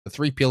the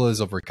three pillars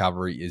of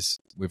recovery is,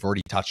 we've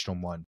already touched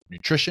on one,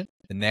 nutrition.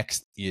 The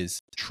next is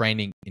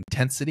training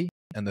intensity.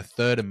 And the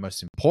third and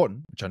most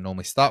important, which I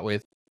normally start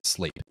with,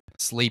 sleep.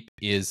 Sleep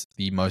is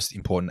the most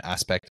important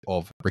aspect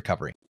of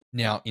recovery.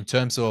 Now, in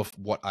terms of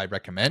what I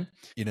recommend,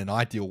 in an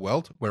ideal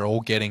world, we're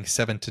all getting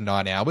 7 to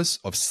 9 hours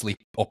of sleep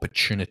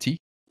opportunity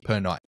per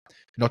night,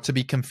 not to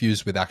be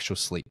confused with actual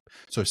sleep.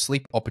 So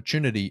sleep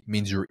opportunity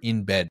means you're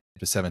in bed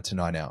for 7 to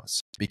 9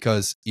 hours,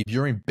 because if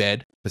you're in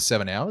bed for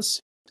 7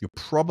 hours, you're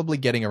probably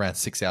getting around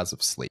 6 hours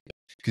of sleep,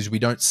 because we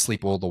don't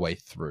sleep all the way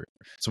through.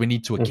 So we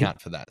need to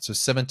account for that. So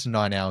 7 to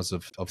 9 hours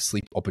of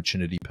sleep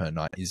opportunity per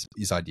night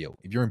is ideal.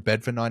 If you're in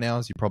bed for 9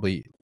 hours, you're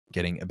probably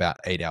getting about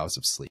 8 hours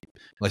of sleep,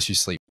 unless you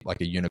sleep like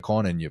a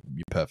unicorn and you're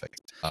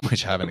perfect,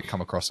 which I haven't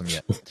come across them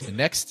yet. The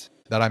next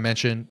that I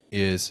mentioned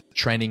is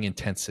training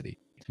intensity.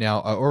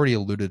 Now, I already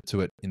alluded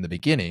to it in the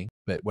beginning,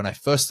 but when I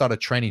first started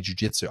training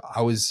jiu-jitsu,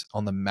 I was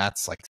on the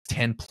mats like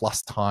 10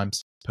 plus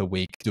times per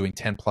week, doing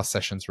 10 plus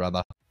sessions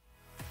rather.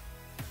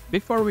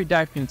 Before we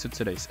dive into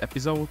today's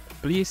episode,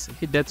 please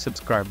hit that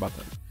subscribe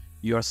button.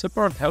 Your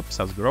support helps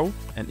us grow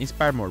and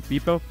inspire more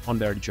people on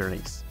their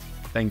journeys.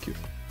 Thank you.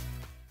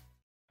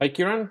 Hi,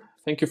 Kieren.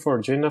 Thank you for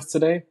joining us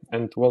today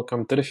and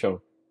welcome to the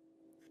show.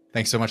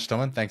 Thanks so much,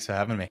 Toman. Thanks for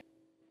having me.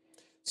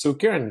 So,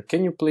 Kieren,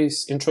 can you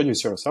please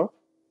introduce yourself?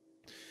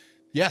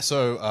 Yeah,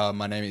 so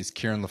my name is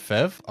Kieren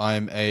Lefebvre.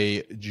 I'm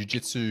a Jiu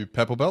Jitsu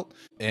purple belt,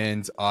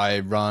 and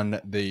I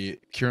run the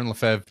Kieren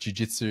Lefebvre Jiu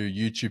Jitsu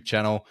YouTube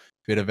channel,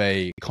 bit of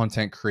a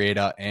content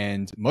creator,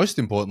 and most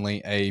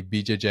importantly, a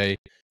BJJ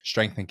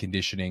strength and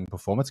conditioning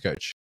performance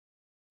coach.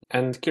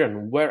 And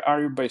Kieren, where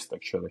are you based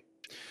actually?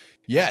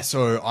 Yeah,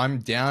 so I'm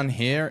down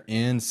here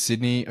in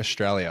Sydney,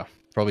 Australia.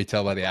 Probably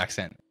tell by the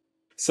accent.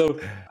 So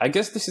I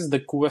guess this is the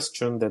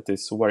question that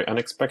is very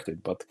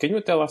unexpected, but can you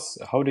tell us,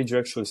 how did you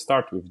actually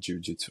start with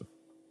Jiu-Jitsu?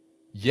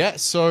 Yeah,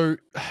 so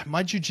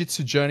my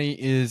Jiu-Jitsu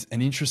journey is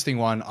an interesting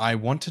one. I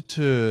wanted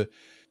to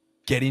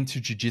get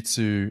into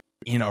Jiu-Jitsu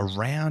in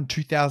around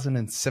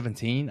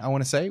 2017, I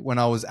want to say, when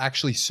I was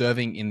actually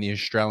serving in the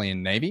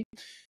Australian Navy.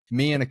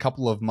 Me and a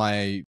couple of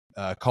my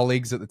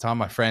colleagues at the time,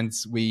 my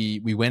friends,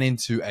 we went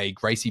into a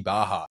Gracie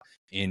Barra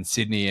in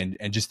Sydney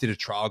and just did a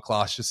trial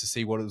class just to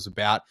see what it was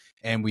about.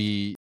 And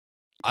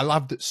I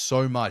loved it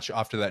so much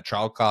after that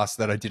trial class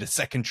that I did a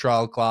second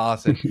trial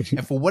class,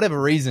 and for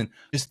whatever reason,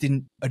 I just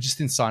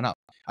didn't sign up.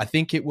 I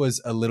think it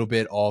was a little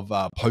bit of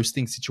a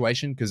posting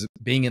situation, because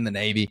being in the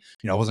Navy,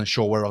 I wasn't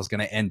sure where I was going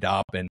to end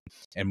up, and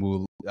we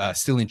were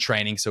still in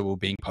training, so we were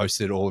being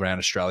posted all around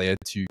Australia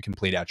to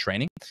complete our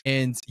training.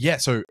 And yeah,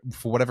 so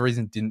for whatever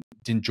reason,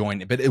 didn't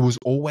join it, but it was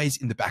always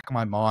in the back of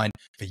my mind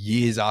for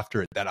years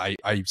after it that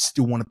I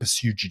still want to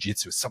pursue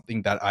jiu-jitsu. It's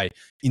something that I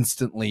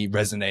instantly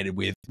resonated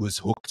with, was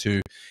hooked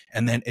to.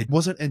 And then it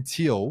wasn't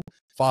until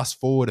fast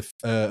forward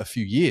a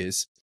few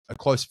years, a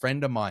close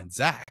friend of mine,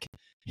 Zach,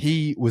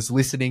 he was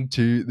listening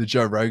to the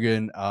Joe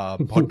Rogan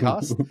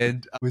podcast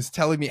and was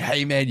telling me,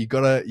 "Hey man, you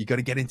gotta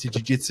get into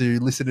jiu-jitsu,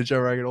 listen to Joe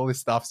Rogan, all this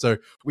stuff." So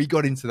we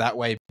got into that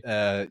way,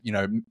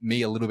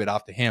 me a little bit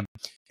after him.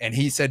 And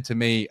he said to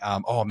me,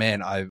 "Oh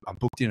man, I'm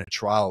booked in a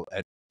trial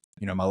at,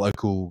 my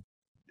local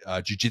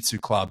jiu-jitsu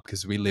club,"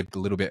 because we lived a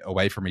little bit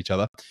away from each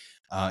other.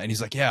 And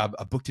he's like, "Yeah,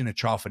 I booked in a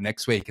trial for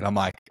next week." And I'm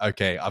like,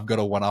 "Okay, I've got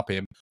to one up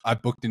him. I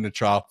booked in a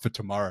trial for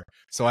tomorrow."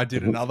 So I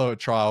did another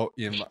trial.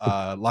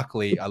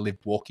 Luckily, I lived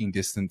walking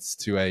distance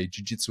to a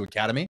jiu-jitsu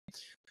academy.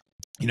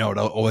 I'd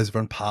always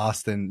run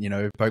past and,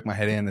 poke my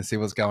head in and see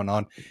what's going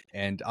on.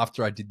 And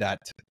after I did that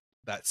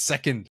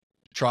second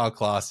trial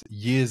class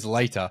years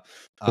later,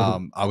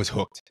 I was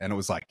hooked, and it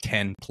was like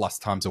 10 plus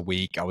times a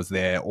week. I was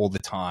there all the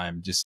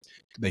time. Just,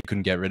 they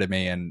couldn't get rid of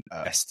me, and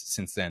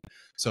since then.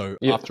 So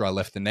after I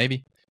left the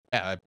Navy,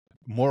 I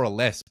more or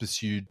less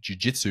pursued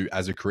jiu-jitsu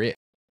as a career.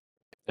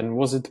 And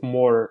was it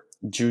more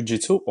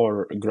jiu-jitsu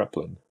or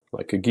grappling,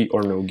 like a gi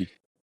or no gi?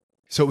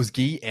 So it was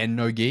gi and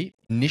no gi.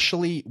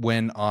 Initially,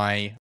 when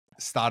I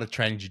started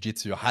training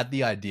jiu-jitsu, I had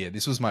the idea,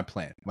 this was my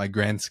plan, my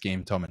grand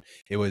scheme, Toman.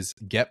 It was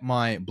get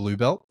my blue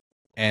belt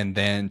and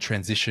then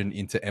transition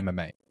into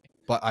MMA.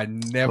 But I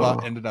never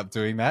ended up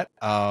doing that.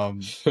 I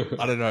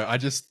don't know. I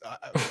just,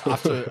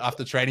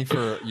 after training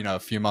for, a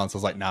few months, I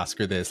was like, nah,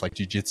 screw this. Like,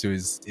 jiu-jitsu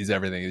is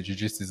everything.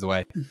 Jiu-jitsu is the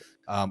way.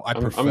 I'm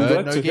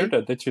glad to hear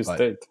that you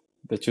stayed.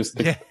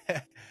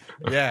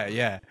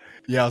 Yeah.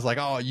 I was like,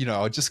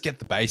 I'll just get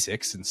the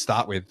basics and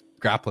start with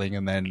grappling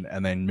and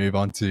then move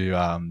on to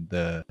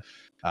the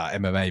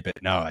MMA.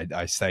 But no,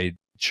 I stayed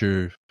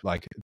true,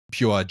 like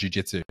pure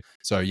jiu-jitsu.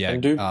 So yeah,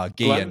 and do you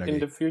plan in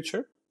the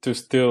future to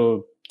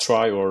still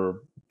try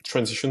or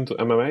transition to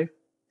MMA?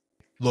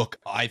 Look,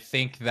 I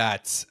think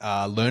that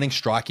learning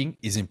striking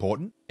is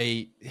important.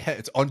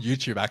 It's on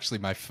YouTube, actually,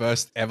 my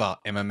first ever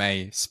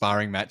MMA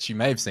sparring match. You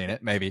may have seen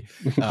it, maybe,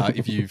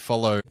 if you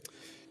follow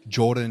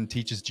Jordan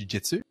teaches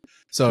jiu-jitsu.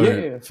 So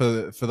Yeah.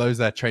 for those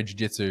that train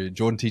jiu-jitsu,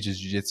 Jordan teaches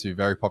jiu-jitsu,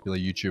 very popular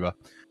YouTuber.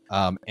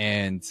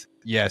 And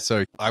yeah,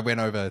 so I went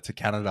over to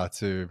Canada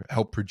to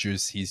help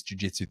produce his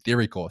jiu-jitsu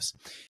theory course.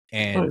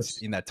 And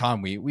Nice. in that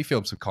time, we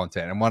filmed some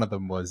content, and one of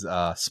them was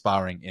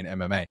sparring in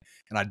MMA.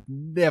 And I'd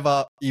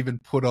never even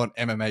put on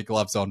MMA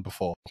gloves on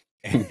before.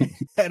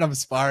 And I'm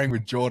sparring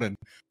with Jordan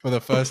for the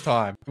first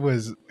time. It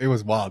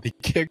was wild. He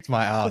kicked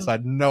my ass. I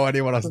had no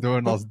idea what I was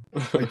doing. I was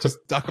like just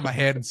ducking my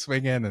head and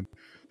swinging, and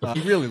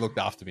he really looked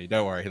after me.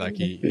 Don't worry, like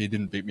he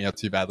didn't beat me up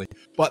too badly.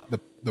 But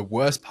the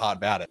worst part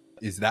about it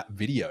is that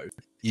video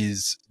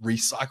is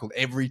recycled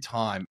every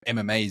time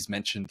MMA is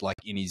mentioned, like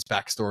in his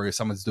backstory, or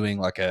someone's doing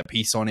like a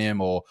piece on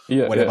him or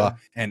whatever,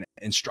 and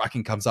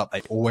striking comes up.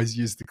 They always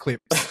use the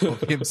clips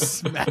of him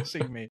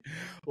smashing me.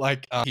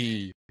 Like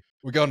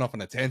we're going off on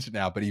a tangent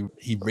now, but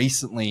he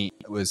recently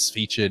was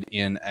featured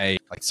in a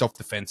like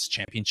self-defense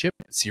championship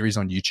series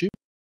on YouTube.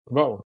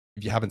 Wow.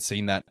 If you haven't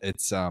seen that,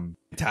 it's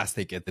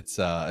fantastic. It's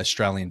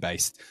Australian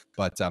based,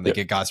 but they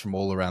get guys from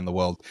all around the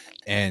world.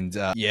 And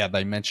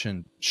they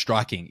mentioned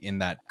striking in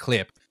that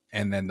clip,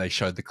 and then they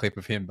showed the clip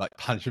of him like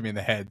punch him in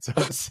the head. So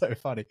it's so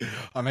funny.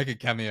 I make a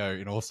cameo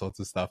in all sorts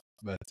of stuff,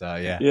 but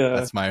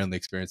that's my only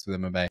experience with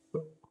MMA.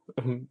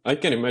 I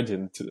can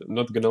imagine.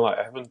 Not gonna lie,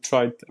 I haven't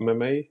tried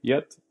MMA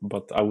yet,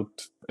 but I would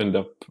end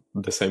up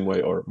the same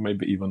way, or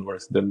maybe even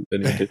worse than you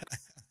did.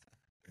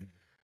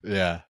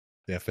 Yeah,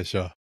 for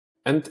sure.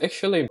 And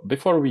actually,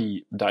 before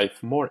we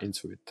dive more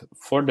into it,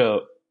 for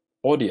the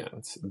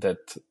audience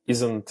that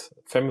isn't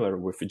familiar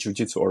with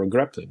jiu-jitsu or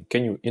grappling,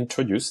 can you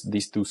introduce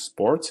these two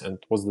sports and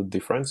what's the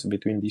difference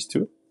between these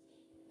two?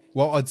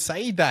 Well, I'd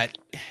say that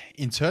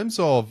in terms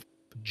of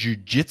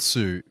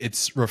jiu-jitsu,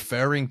 it's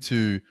referring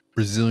to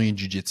Brazilian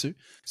Jiu Jitsu.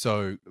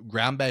 So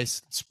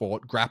ground-based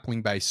sport,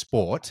 grappling-based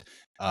sport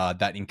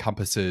that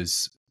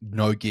encompasses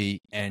no-gi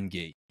and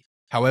gi.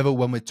 However,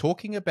 when we're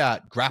talking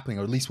about grappling,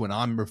 or at least when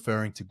I'm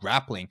referring to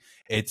grappling,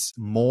 it's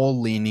more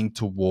leaning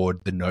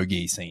toward the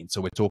no-gi scene. So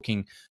we're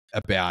talking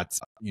about,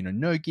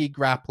 no-gi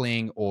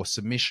grappling or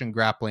submission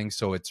grappling.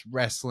 So it's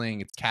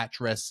wrestling, it's catch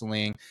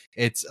wrestling.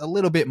 It's a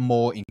little bit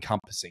more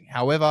encompassing.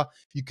 However,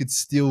 you could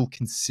still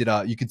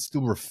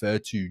refer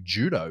to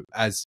judo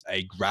as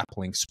a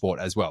grappling sport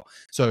as well.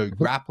 So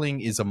grappling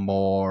is a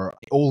more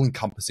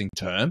all-encompassing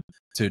term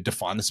to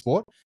define the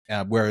sport.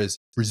 Whereas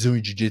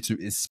Brazilian Jiu Jitsu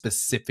is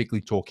specifically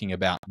talking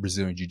about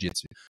Brazilian Jiu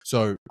Jitsu.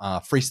 So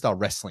freestyle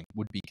wrestling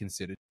would be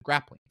considered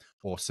grappling,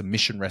 or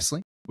submission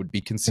wrestling would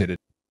be considered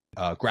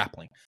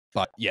grappling.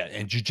 But yeah,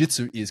 and Jiu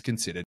Jitsu is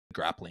considered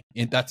grappling.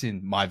 And that's in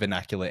my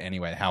vernacular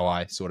anyway, how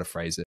I sort of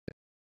phrase it.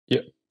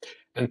 Yeah.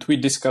 And we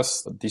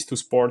discussed these two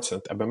sports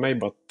and MMA,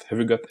 but have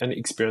you got any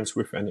experience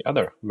with any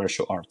other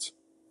martial arts?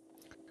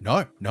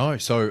 No.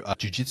 So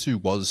Jiu Jitsu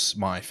was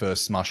my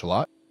first martial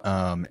art.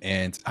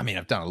 And I mean,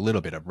 I've done a little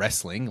bit of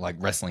wrestling, like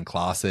wrestling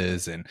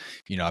classes, and,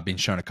 I've been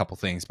shown a couple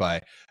things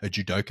by a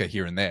judoka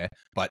here and there,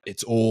 but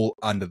it's all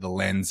under the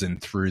lens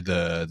and through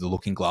the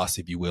looking glass,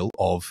 if you will,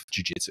 of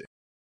jiu-jitsu.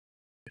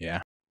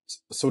 Yeah.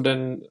 So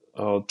then,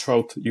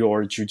 throughout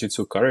your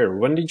jiu-jitsu career,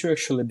 when did you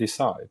actually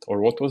decide, or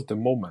what was the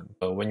moment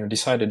when you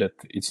decided that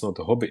it's not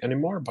a hobby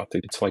anymore, but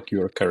it's like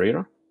your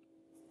career?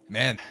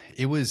 Man,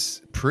 it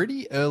was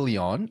pretty early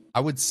on.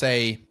 I would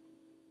say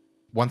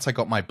once I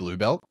got my blue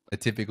belt, a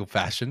typical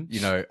fashion,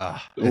 it's when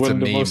a the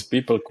meme. most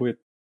people quit.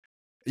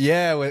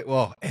 Yeah,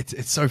 well,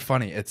 it's so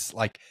funny. It's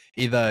like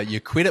either you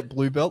quit at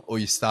blue belt or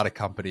you start a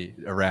company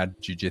around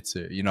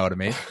jiu-jitsu. You know what I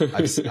mean?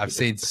 I've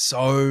seen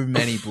so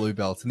many blue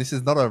belts, and this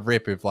is not a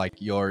rip if like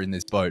you're in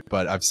this boat,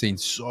 but I've seen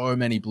so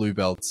many blue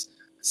belts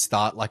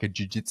start like a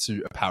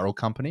jiu-jitsu apparel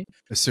company.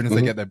 As soon as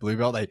they get their blue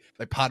belt,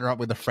 they partner up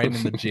with a friend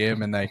in the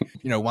gym, and they,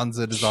 one's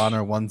a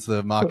designer, one's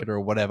the marketer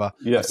or whatever.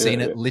 I've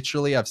seen it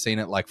literally. I've seen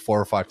it like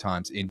 4 or 5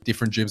 times in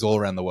different gyms all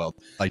around the world.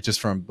 Like just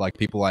from like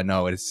people I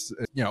know. It's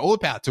all the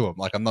power to them.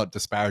 Like I'm not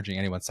disparaging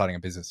anyone starting a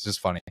business. It's just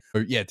funny.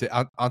 So yeah,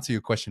 to answer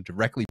your question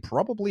directly,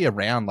 probably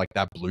around like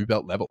that blue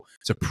belt level.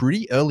 So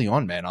pretty early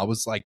on, man, I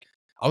was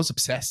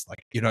obsessed. Like,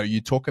 you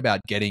talk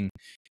about getting,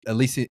 at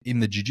least in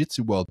the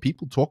jiu-jitsu world,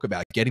 people talk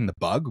about getting the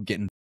bug or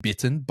getting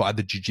bitten by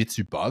the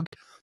jiu-jitsu bug.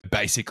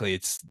 Basically,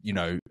 it's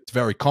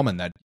very common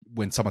that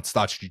when someone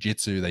starts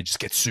jiu-jitsu, they just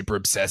get super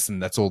obsessed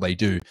and that's all they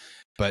do.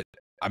 But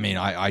I mean,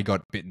 I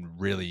got bitten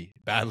really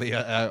badly,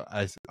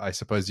 I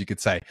suppose you could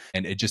say,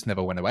 and it just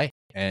never went away.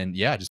 And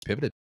yeah, I just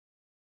pivoted.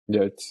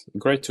 Yeah, it's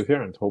great to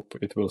hear and hope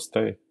it will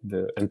stay,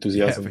 the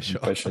enthusiasm for sure.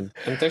 and passion.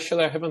 And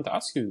actually, I haven't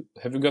asked you,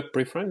 have you got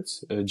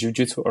preference,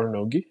 jiu-jitsu or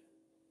no-gi?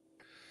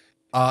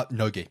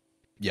 No-gi.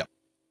 Yeah,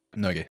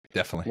 no-gi,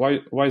 definitely.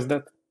 Why is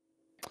that?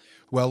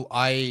 Well,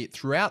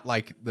 throughout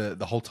like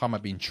the whole time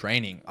I've been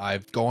training,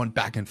 I've gone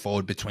back and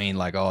forward between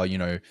like,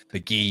 the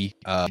gi,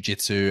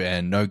 jiu-jitsu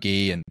and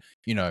no-gi, and,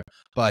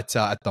 but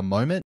at the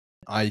moment,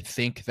 I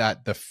think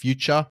that the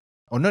future,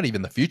 or not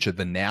even the future,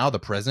 the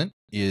present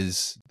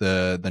is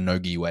the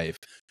no-gi wave.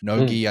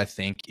 No-gi, I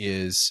think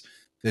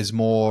there's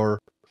more,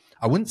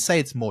 I wouldn't say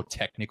it's more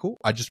technical.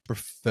 I just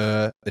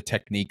prefer the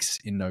techniques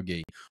in no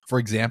gi. For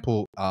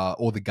example,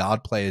 all the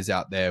guard players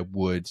out there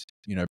would,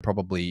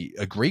 probably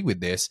agree with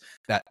this,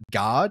 that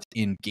guard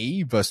in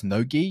gi versus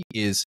no gi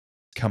is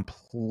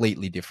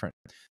completely different.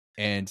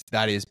 And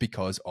that is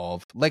because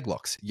of leg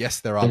locks. Yes,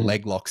 there are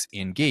leg locks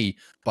in gi,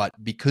 but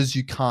because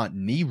you can't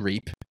knee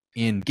reap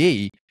in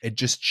gi, it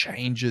just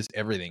changes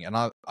everything. And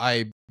I'm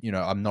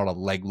not a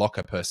leg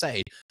locker per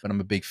se, but I'm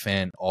a big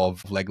fan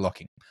of leg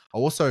locking.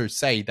 I'll also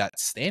say that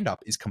stand up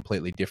is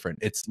completely different.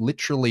 It's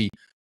literally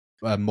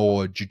a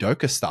more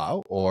judoka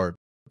style, or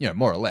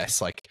more or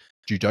less like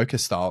judoka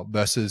style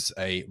versus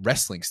a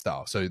wrestling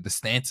style. So the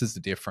stances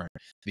are different.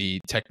 The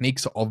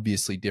techniques are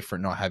obviously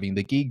different, not having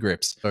the gi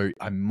grips. So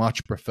I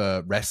much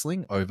prefer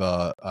wrestling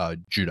over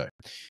judo.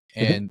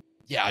 And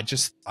yeah, I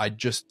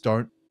just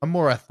don't. I'm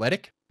more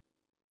athletic.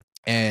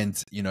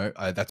 And,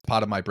 that's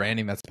part of my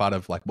branding. That's part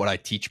of like what I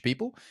teach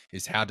people,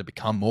 is how to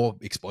become more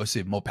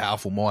explosive, more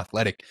powerful, more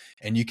athletic.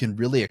 And you can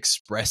really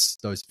express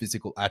those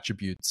physical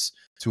attributes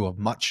to a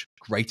much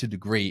greater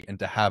degree and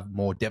to have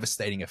more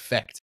devastating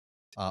effect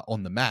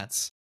on the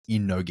mats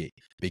in no-gi,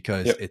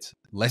 because it's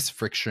less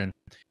friction.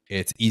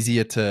 It's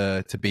easier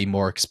to be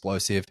more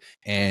explosive,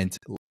 and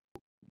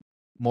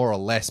more or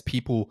less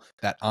people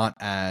that aren't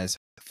as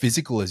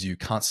physical as you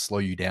can't slow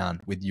you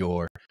down with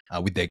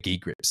their gi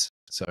grips.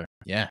 So,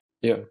 yeah.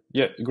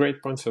 Yeah,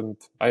 great points, and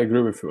I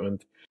agree with you.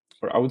 And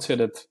I would say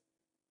that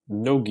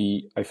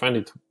no-gi, I find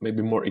it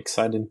maybe more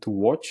exciting to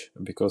watch,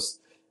 because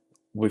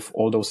with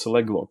all those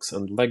leg locks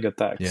and leg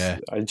attacks,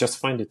 I just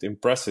find it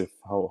impressive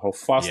how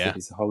fast it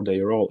is, how they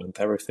roll and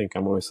everything.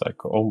 I'm always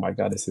like, oh my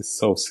God, this is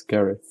so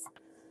scary.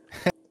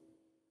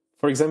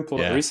 For example,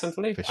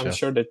 recently, I'm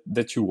sure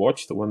that you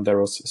watched when there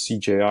was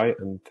CJI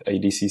and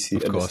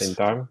ADCC at the same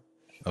time.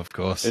 Of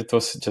course. It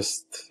was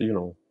just,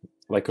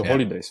 like a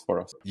holidays for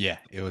us. Yeah,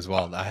 it was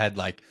wild. I had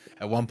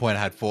at one point I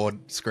had 4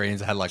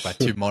 screens. I had like my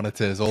 2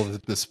 monitors, all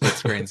the split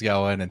screens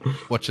going, and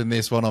watching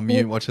this one on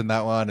mute, watching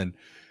that one. And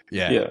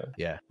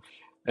yeah.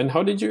 And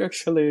how did you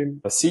actually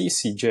see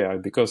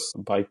CJI? Because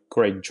by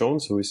Craig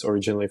Jones, who is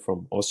originally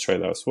from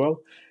Australia as well.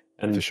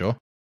 And for sure.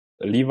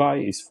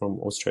 Levi is from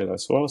Australia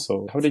as well.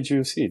 So how did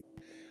you see it?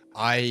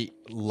 I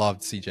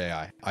loved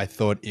CJI. I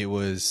thought it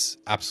was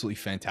absolutely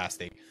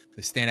fantastic.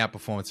 The standout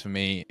performance for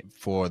me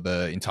for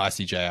the entire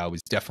CJI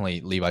was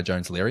definitely Levi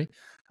Jones-Leary.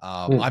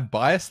 I'm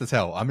biased as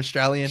hell. I'm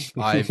Australian.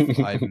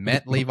 I've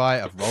met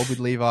Levi. I've rolled with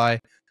Levi.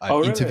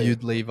 I've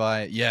interviewed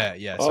Levi.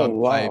 Yeah. So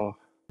wow.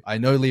 I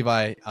know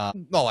Levi,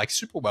 not like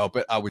super well,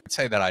 but I would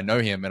say that I know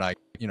him, and I,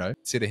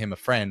 consider him a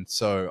friend.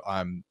 So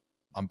I'm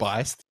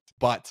biased,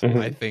 but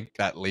I think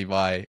that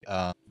Levi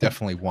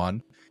definitely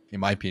won, in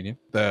my opinion,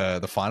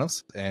 the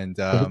finals, and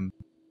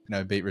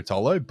beat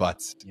Rotolo.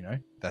 But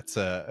that's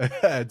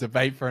a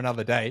debate for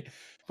another day.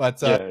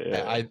 But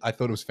I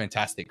thought it was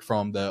fantastic,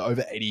 from the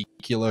over 80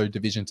 kilo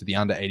division to the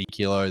under 80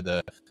 kilo,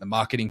 the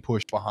marketing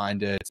push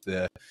behind it,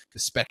 the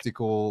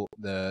spectacle,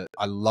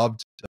 I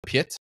loved the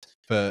pit.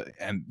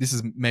 And this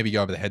is maybe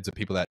go over the heads of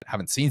people that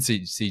haven't seen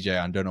CJ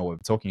and don't know what we're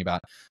talking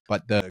about,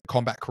 but the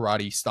combat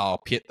karate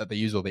style pit that they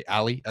use, or the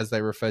alley as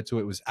they referred to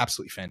it, was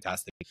absolutely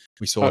fantastic.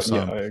 We saw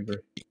some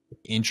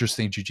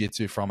interesting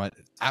jiu-jitsu from it.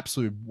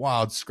 Absolute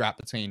wild scrap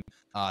between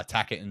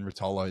Tackett and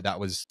Rotolo. That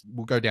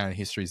will go down in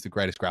history as the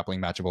greatest grappling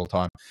match of all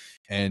time.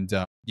 And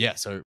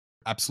so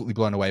absolutely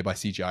blown away by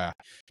CGI.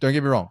 Don't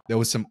get me wrong, there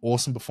was some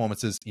awesome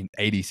performances in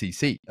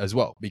ADCC as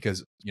well,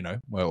 because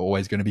we're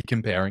always going to be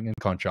comparing and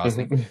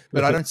contrasting.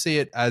 But I don't see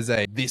it as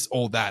a this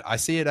or that. I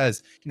see it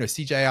as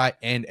CJI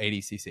and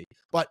ADCC.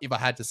 But if I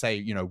had to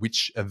say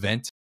which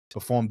event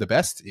performed the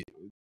best,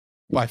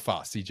 by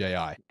far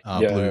CJI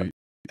blew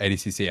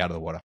ADCC out of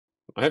the water.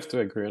 I have to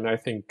agree, and I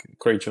think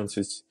Craig Jones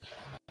is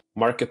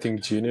marketing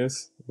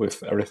genius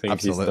with everything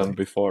he's done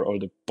before, all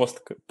the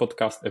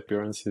podcast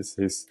appearances,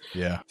 his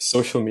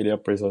social media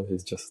presence.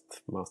 He's just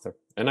master.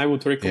 And I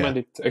would recommend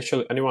it,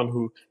 actually, anyone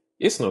who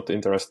is not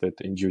interested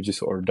in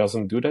jiu-jitsu or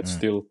doesn't do that,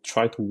 still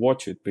try to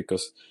watch it,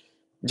 because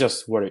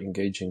just very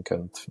engaging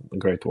and a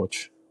great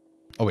watch.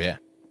 Oh yeah.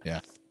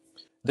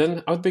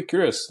 Then I'd be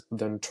curious,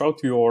 then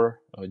throughout your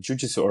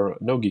jiu-jitsu or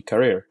no-gi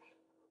career,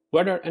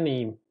 were there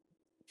any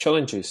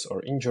challenges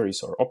or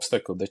injuries or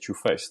obstacles that you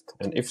faced?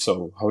 And if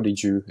so, how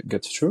did you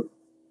get through?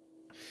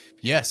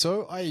 Yeah,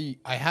 so I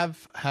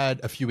have had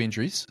a few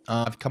injuries.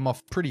 I've come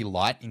off pretty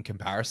light in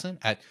comparison.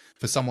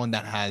 For someone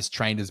that has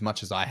trained as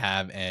much as I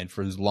have and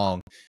for as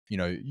long,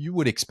 you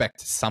would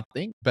expect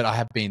something, but I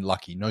have been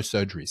lucky. No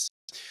surgeries,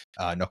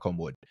 knock on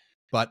wood.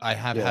 But I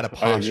have had a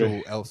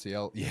partial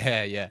LCL.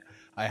 Yeah.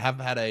 I have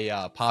had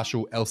a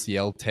partial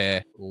LCL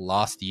tear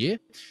last year,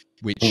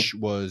 which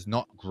was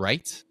not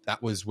great.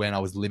 That was when I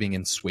was living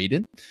in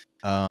Sweden.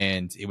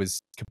 And it was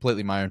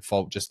completely my own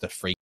fault, just a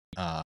freak,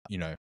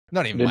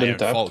 not even my own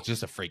fault,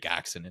 just a freak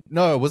accident.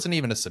 No, it wasn't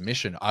even a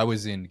submission. I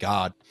was in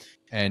guard,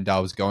 and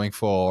I was going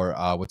for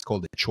what's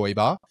called a choi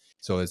bar.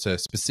 So it's a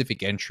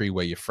specific entry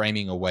where you're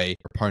framing away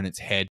your opponent's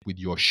head with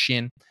your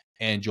shin,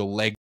 and your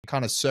leg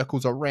kind of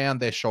circles around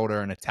their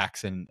shoulder and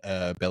attacks in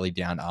belly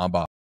down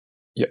armbar.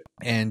 Yeah.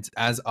 And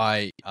as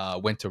I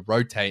went to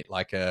rotate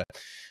like a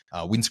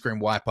windscreen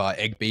wiper,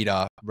 egg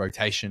beater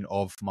rotation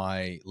of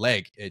my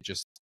leg, it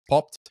just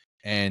popped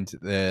and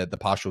the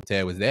partial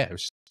tear was there. It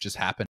was just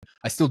happened.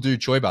 I still do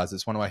choi bars.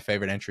 It's one of my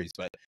favorite entries,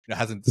 but it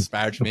hasn't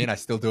disparaged me, and I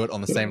still do it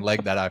on the same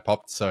leg that I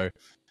popped. So,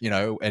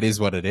 it is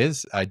what it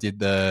is. I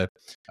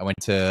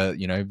went to,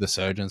 the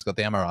surgeons, got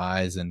the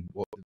MRIs, and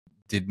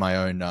did my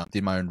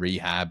own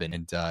rehab,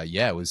 and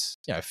it was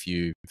a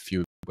few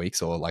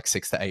weeks, or like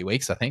 6 to 8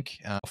 weeks, I think,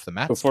 off the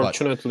mats. So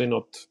fortunately,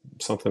 not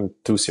something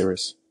too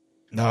serious.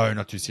 No,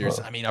 not too serious.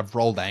 I mean, I've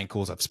rolled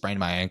ankles, I've sprained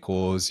my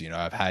ankles,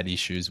 I've had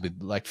issues with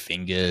like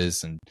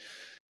fingers and,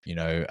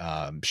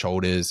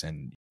 shoulders,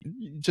 and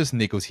just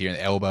niggles here, and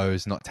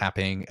elbows, not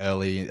tapping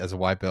early as a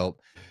white belt.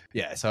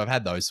 Yeah. So I've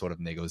had those sort of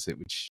niggles,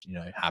 which,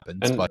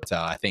 happens, but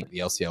I think the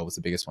LCL was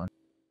the biggest one.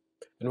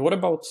 And what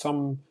about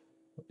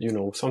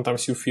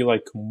sometimes you feel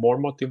like more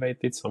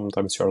motivated,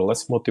 sometimes you're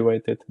less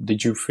motivated.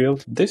 Did you feel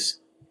this?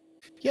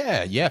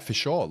 Yeah, for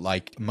sure.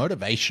 Like,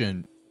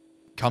 motivation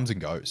comes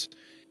and goes.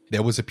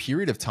 There was a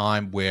period of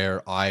time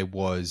where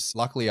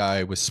luckily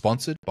I was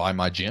sponsored by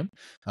my gym,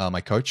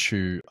 my coach,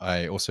 who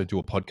I also did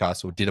a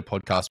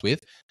podcast with,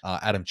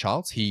 Adam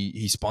Charles.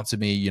 He sponsored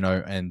me,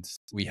 and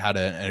we had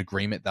an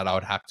agreement that I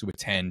would have to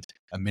attend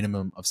a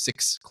minimum of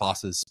 6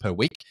 classes per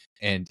week.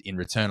 And in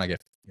return, I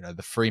get,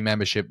 the free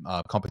membership,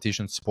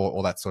 competition support,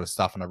 all that sort of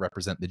stuff. And I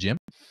represent the gym.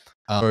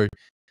 So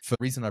the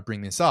reason I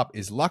bring this up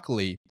is,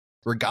 luckily,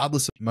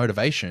 regardless of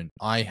motivation,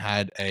 I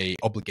had a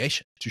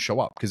obligation to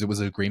show up, because it was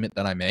an agreement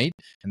that I made,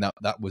 and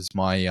that was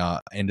my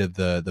end of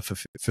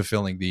the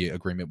fulfilling the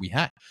agreement we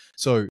had.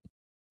 So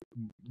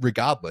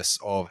regardless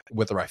of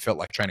whether I felt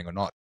like training or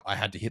not, I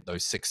had to hit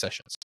those 6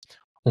 sessions.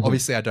 Mm-hmm.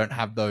 Obviously, I don't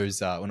have those,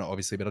 well, not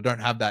obviously, but I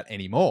don't have that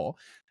anymore.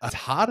 It's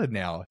harder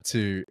now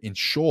to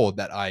ensure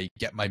that I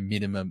get my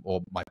minimum,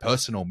 or my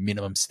personal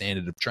minimum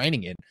standard of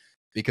training in,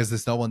 because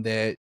there's no one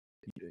there,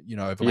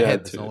 over my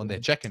head. There's no one there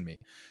checking me.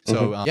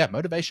 So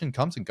motivation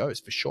comes and goes,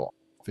 for sure.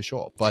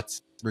 But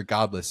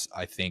regardless,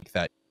 I think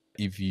that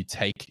if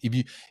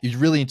you're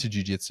really into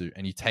jiu-jitsu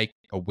and you take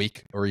a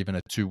week or even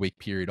a 2-week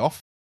period off,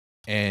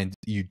 and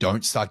you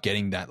don't start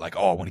getting that, like,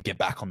 I want to get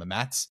back on the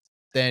mats,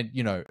 then,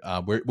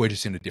 we're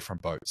just in a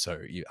different boat.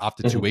 So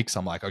after 2 weeks,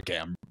 I'm like, okay,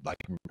 I'm like,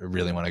 I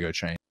really want to go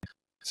train.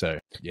 So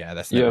yeah,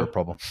 that's never a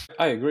problem.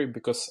 I agree,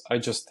 because I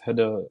just had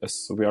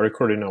as we are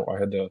recording now, I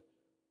had a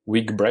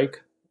week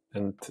break.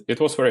 And it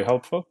was very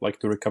helpful, like,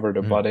 to recover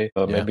the body,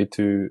 maybe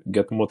to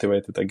get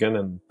motivated again.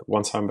 And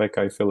once I'm back,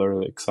 I feel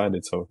really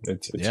excited. So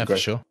it's great. For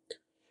sure.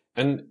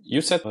 And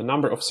you said a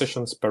number of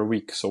sessions per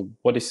week. So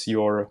what is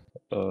your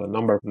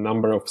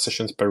number of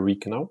sessions per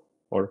week now?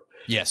 Or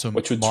so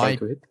what you try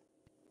to hit?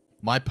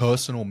 My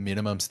personal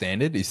minimum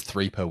standard is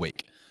 3 per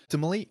week.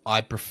 Ultimately,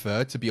 I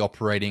prefer to be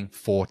operating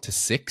 4 to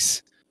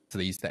 6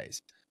 these days.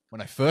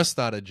 When I first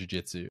started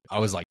jiu-jitsu, I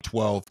was like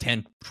 12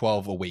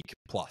 a week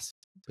plus.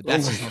 But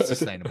that's just not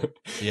sustainable.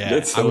 Yeah,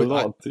 that's a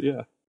lot.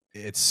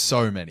 It's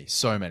so many.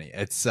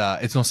 It's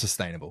not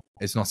sustainable.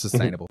 It's not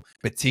sustainable,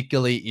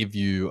 particularly if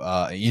you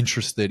are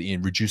interested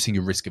in reducing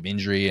your risk of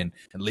injury and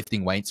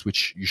lifting weights,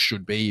 which you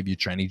should be if you're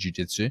training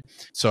jiu-jitsu.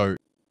 So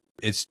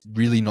it's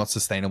really not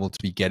sustainable to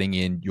be getting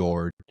in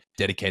your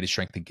dedicated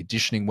strength and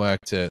conditioning work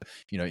to,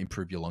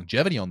 improve your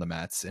longevity on the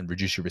mats and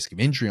reduce your risk of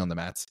injury on the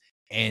mats,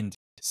 and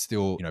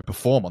still,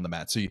 perform on the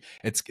mat. So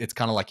it's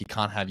kind of like you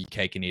can't have your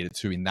cake and eat it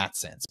too, in that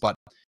sense. But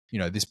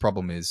this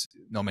problem is,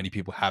 not many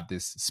people have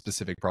this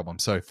specific problem.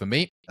 So for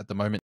me, at the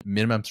moment,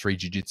 minimum 3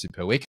 jiu-jitsu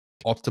per week,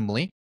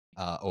 optimally,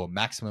 or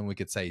maximum, we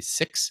could say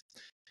 6.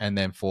 And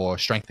then for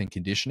strength and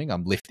conditioning,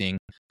 I'm lifting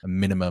a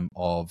minimum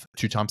of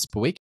 2 times per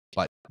week,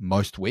 but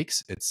most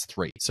weeks it's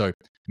 3. So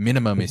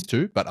minimum is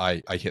 2, but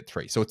I hit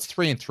 3. So it's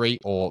 3 and 3,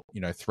 or,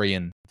 3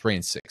 and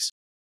 6.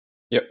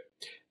 Yep.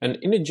 And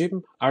in a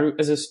gym, are you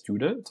as a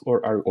student,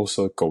 or are you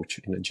also a coach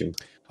in a gym?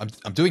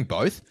 I'm doing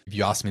both. If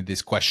you asked me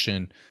this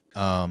question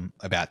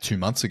about 2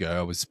 months ago,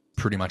 I was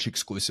pretty much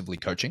exclusively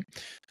coaching.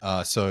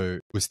 So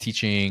was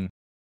teaching,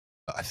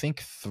 I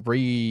think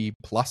 3+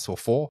 or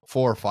 4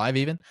 or 5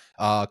 even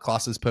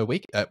classes per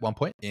week at one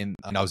point. And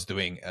I was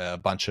doing a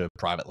bunch of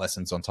private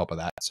lessons on top of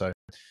that. So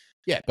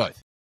yeah, both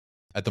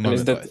at the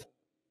moment. Both.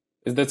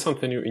 Is that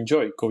something you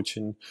enjoy,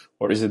 coaching,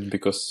 or is it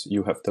because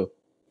you have to?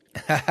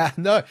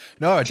 No,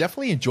 I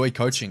definitely enjoy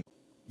coaching.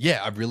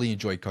 Yeah, I really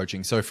enjoy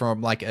coaching. So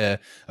from like a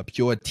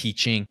pure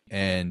teaching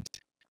and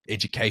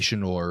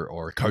education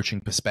or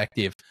coaching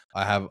perspective,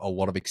 I have a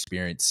lot of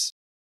experience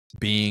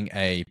being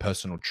a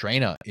personal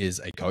trainer as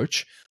a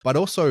coach. But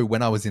also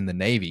when I was in the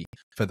Navy,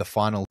 for the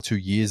final 2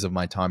 years of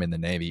my time in the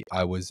Navy,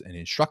 I was an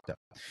instructor.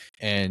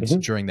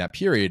 And during that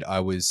period, I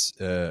was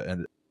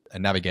a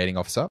navigating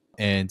officer,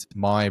 and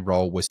my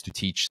role was to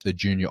teach the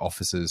junior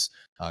officers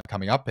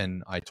coming up,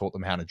 and I taught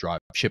them how to drive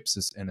ships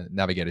and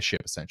navigate a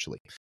ship, essentially.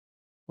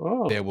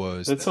 Oh,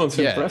 that sounds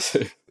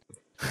impressive.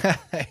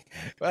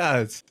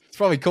 Well, it's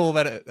probably cool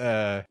that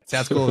it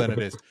sounds cooler than it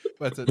is,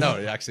 but no,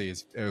 it actually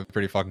is. It was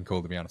pretty fucking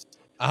cool, to be honest.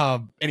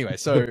 Anyway,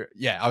 so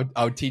yeah,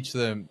 I would teach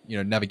them,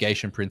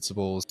 navigation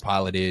principles,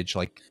 pilotage,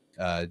 like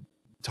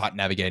type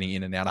navigating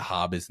in and out of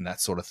harbors and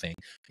that sort of thing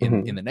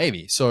in the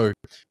Navy. So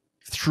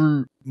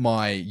through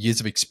my years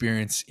of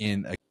experience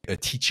in a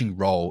teaching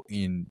role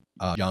in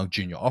young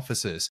junior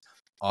officers,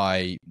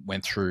 I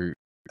went through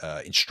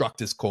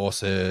instructors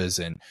courses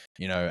and,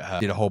 did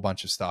a whole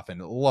bunch of stuff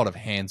and a lot of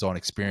hands-on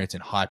experience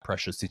in high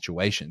pressure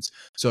situations.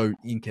 So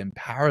in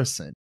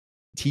comparison,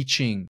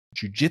 teaching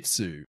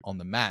jiu-jitsu on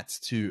the mats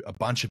to a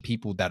bunch of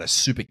people that are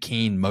super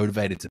keen,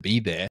 motivated to be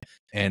there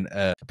and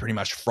pretty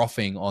much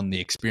frothing on the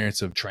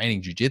experience of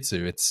training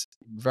jiu-jitsu, it's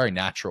very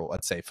natural,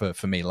 I'd say,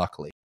 for me,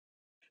 luckily.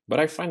 But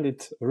I find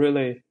it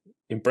really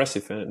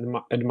impressive and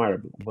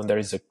admirable when there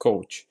is a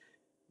coach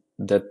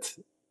that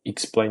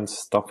explains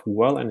stuff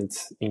well and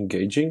it's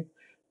engaging,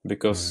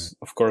 because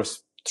of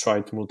course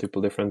tried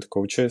multiple different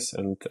coaches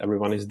and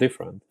everyone is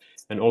different.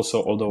 And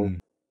also, although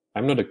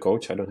I'm not a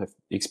coach, I don't have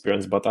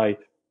experience, but I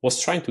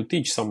was trying to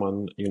teach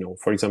someone,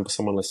 for example,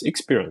 someone less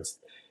experienced.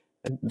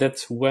 And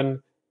that's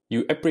when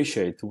you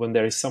appreciate when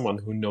there is someone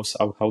who knows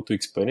how to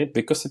explain it,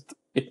 because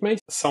it may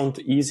sound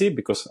easy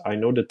because I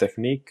know the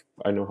technique,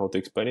 I know how to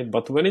explain it,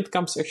 but when it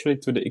comes actually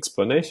to the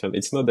explanation,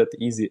 it's not that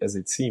easy as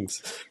it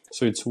seems.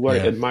 So it's very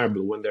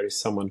admirable when there is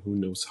someone who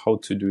knows how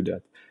to do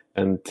that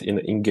and in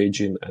an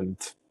engaging and,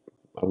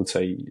 I would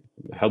say,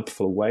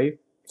 helpful way.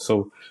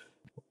 So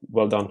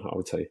well done, I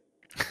would say.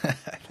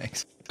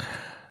 Thanks.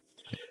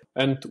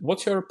 And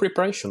what's your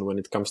preparation when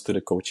it comes to the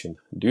coaching?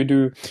 Do you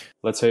do,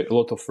 let's say, a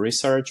lot of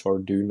research, or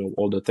do you know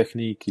all the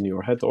technique in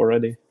your head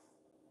already?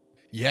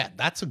 Yeah,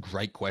 that's a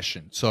great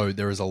question. So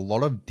there is a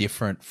lot of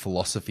different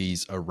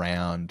philosophies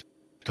around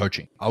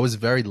coaching. I was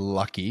very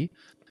lucky,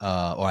 or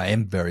I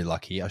am very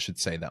lucky, I should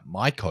say, that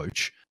my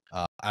coach,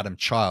 Adam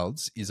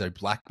Childs, is a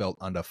black belt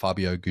under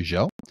Fabio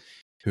Gugel,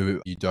 who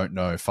you don't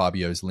know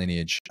Fabio's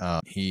lineage.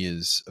 He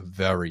is a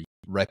very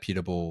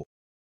reputable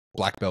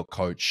black belt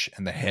coach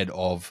and the head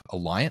of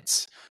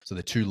Alliance. So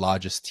the two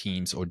largest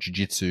teams or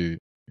jiu-jitsu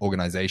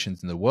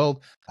organizations in the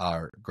world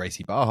are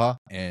Gracie Barra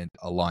and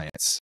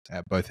Alliance,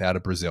 both out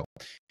of Brazil.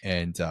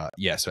 And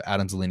so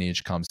Adam's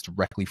lineage comes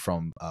directly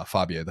from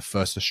Fabio, the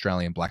first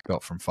Australian black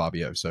belt from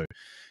Fabio. So,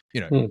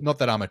 not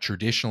that I'm a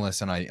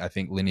traditionalist and I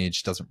think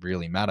lineage doesn't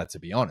really matter, to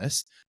be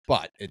honest,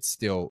 but it's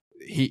still,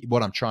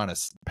 what I'm trying to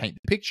paint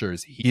the picture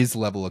is his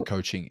level of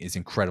coaching is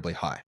incredibly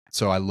high.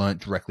 So I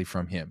learned directly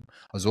from him.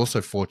 I was also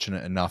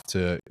fortunate enough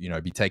to,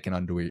 be taken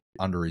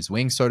under his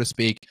wing, so to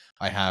speak.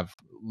 I have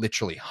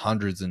literally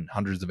hundreds and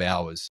hundreds of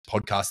hours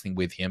podcasting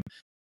with him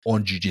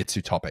on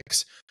jiu-jitsu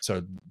topics.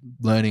 So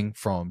learning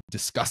from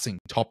discussing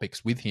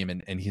topics with him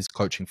and his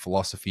coaching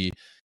philosophy,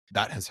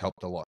 that has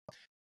helped a lot.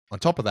 On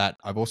top of that,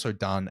 I've also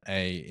done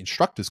a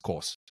instructor's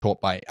course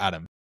taught by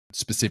Adam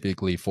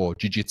specifically for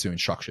jiu-jitsu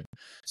instruction.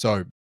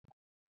 So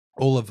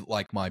all of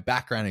my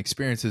background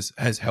experiences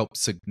has helped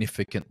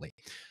significantly.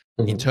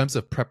 In terms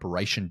of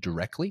preparation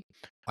directly,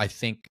 I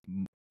think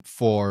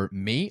for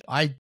me,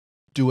 I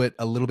do it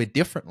a little bit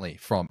differently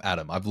from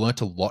Adam. I've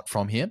learned a lot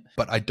from him,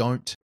 but I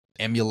don't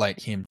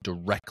emulate him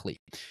directly.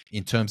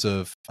 In terms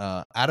of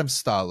Adam's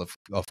style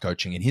of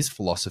coaching and his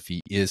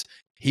philosophy is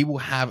he will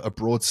have a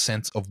broad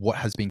sense of what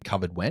has been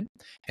covered when,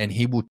 and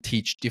he will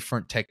teach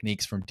different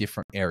techniques from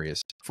different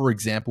areas. For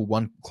example,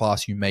 one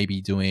class you may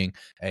be doing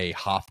a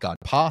half guard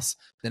pass.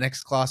 The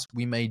next class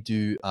we may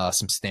do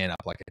some stand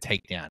up, like a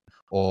takedown,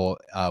 or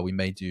we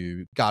may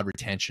do guard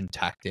retention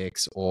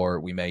tactics, or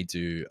we may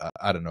do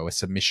a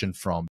submission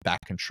from back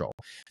control.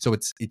 So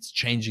it's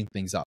changing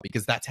things up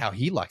because that's how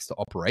he likes to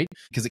operate,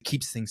 because it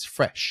keeps things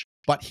fresh.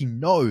 But he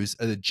knows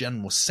at a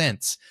general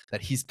sense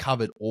that he's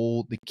covered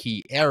all the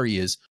key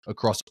areas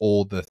across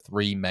all the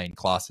three main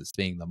classes,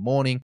 being the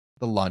morning,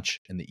 the lunch,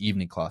 and the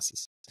evening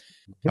classes.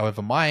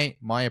 However,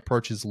 my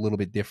approach is a little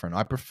bit different.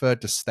 I prefer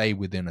to stay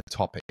within a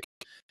topic.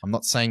 I'm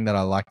not saying that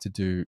I like to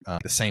do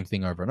the same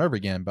thing over and over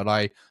again,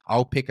 but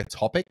I'll pick a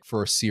topic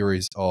for a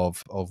series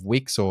of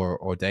weeks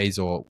or days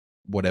or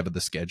whatever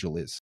the schedule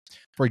is.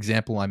 For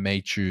example, I may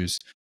choose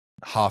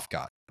half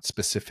guard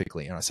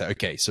specifically, and I say,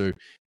 okay, so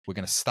we're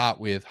going to start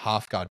with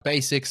half guard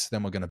basics,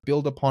 then we're going to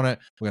build upon it.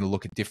 We're going to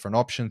look at different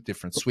options,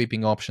 different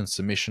sweeping options,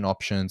 submission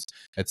options,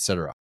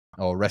 etc.,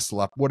 or wrestle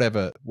up,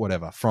 whatever,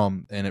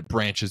 and it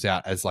branches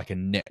out as like a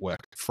network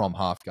from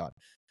half guard.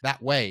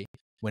 That way,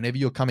 whenever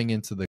you're coming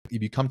if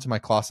you come to my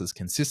classes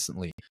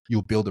consistently,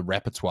 you'll build a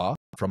repertoire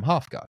from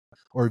half guard.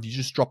 Or if you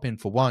just drop in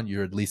for one,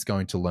 you're at least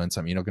going to learn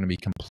something. You're not going to be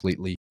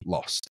completely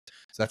lost.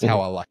 So that's how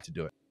I like to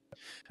do it.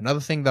 Another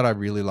thing that I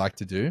really like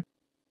to do,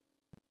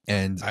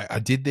 and I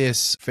did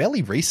this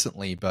fairly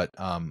recently, but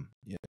I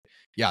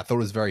thought it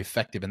was very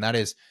effective. And that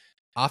is,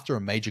 after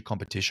a major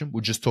competition,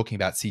 we're just talking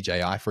about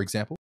CJI, for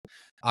example.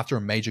 After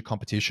a major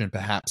competition,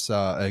 perhaps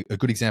a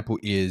good example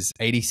is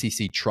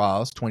ADCC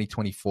Trials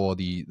 2024,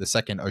 the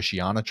second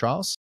Oceania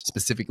Trials,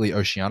 specifically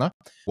Oceania.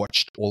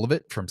 Watched all of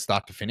it from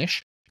start to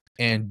finish.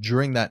 And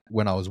during that,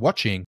 when I was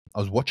watching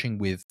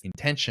with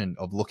intention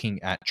of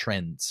looking at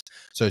trends.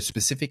 So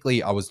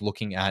specifically, I was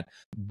looking at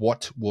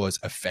what was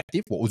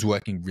effective, what was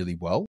working really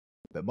well.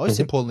 But most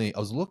importantly, I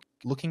was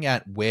looking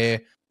at where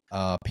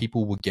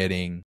people were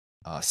getting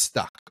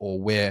stuck, or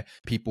where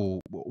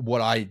people,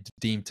 what I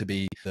deem to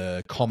be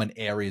the common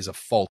areas of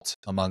fault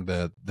among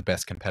the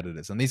best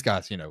competitors. And these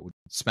guys, would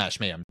smash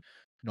me. I'm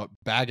not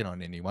bagging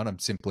on anyone. I'm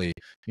simply,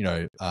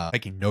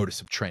 taking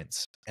notice of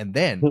trends, and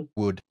then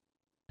would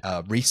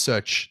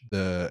research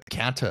the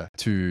counter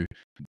to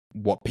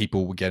what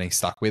people were getting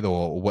stuck with,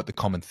 or what the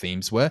common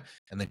themes were,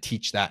 and then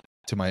teach that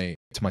to my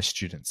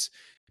students.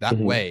 That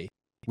way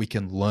we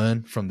can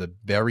learn from the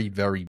very,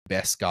 very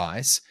best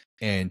guys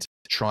and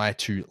try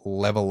to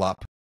level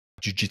up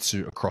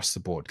jiu-jitsu across the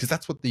board, because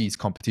that's what these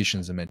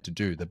competitions are meant to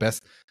do. The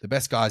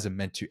best guys are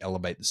meant to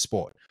elevate the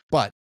sport,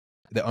 but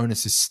the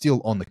onus is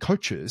still on the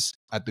coaches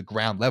at the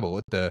ground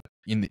level,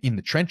 in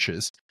the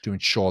trenches, to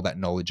ensure that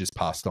knowledge is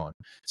passed on.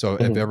 So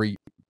a very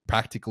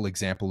practical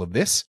example of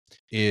this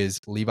is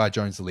Levi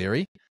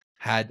Jones-Leary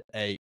had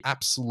a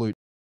absolute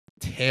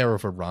tear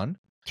of a run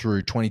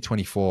through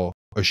 2024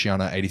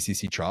 Oceania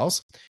ADCC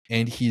trials,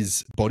 and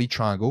his body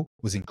triangle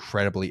was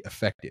incredibly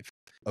effective.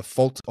 A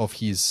fault of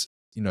his,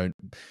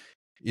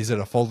 is it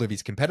a fault of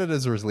his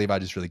competitors, or is Levi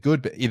just really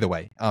good? But either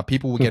way,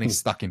 people were getting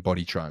stuck in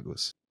body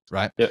triangles,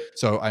 right? Yep.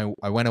 So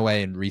I went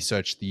away and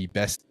researched the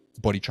best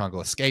body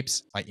triangle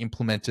escapes. I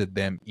implemented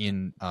them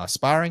in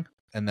sparring,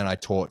 and then I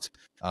taught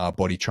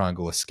body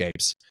triangle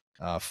escapes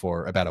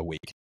for about a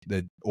week,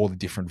 all the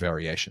different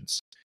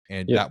variations.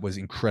 And that was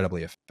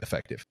incredibly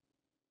effective.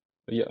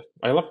 Yeah,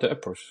 I love the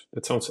approach.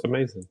 It sounds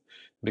amazing,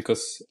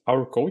 because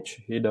our coach,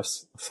 he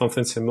does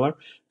something similar,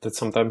 that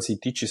sometimes he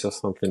teaches us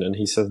something and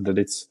he says that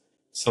it's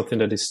something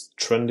that is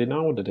trendy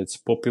now, that it's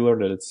popular,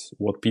 that it's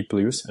what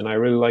people use. And I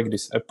really like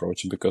this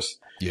approach, because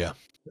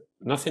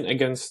nothing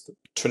against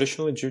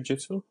traditional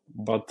jiu-jitsu,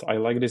 but I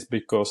like this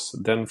because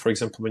then, for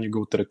example, when you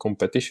go to the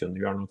competition,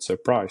 you are not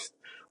surprised,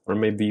 or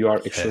maybe you are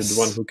actually the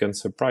one who can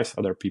surprise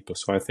other people.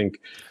 So I think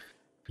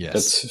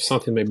that's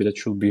something maybe that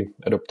should be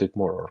adopted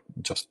more, or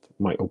just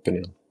my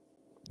opinion.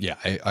 Yeah,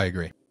 I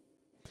agree.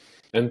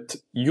 And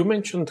you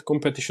mentioned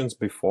competitions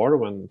before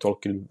when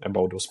talking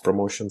about those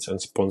promotions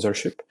and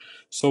sponsorship.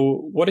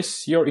 So what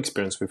is your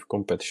experience with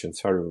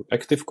competitions? Are you an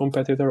active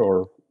competitor,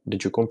 or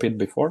did you compete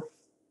before?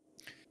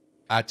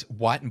 At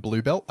white and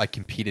blue belt, I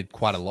competed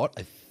quite a lot.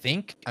 I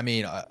think,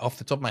 off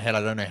the top of my head,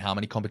 I don't know how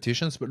many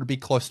competitions, but it would be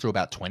close to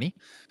about 20.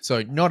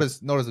 So not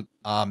as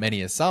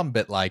many as some,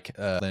 but like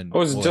I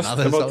was just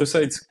about to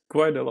say it's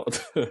quite a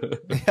lot.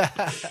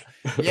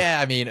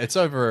 Yeah, it's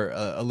over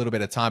a little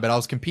bit of time, but I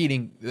was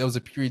competing. There was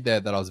a period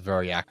there that I was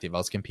very active. I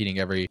was competing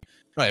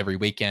not every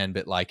weekend,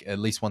 but like at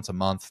least once a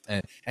month.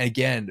 And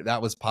again, that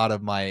was part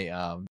of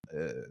my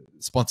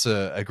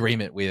sponsor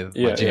agreement with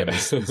my gym.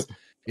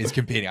 Is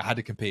competing. I had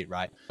to compete,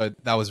 right? But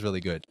that was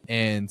really good.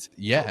 And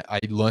yeah, I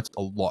learned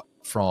a lot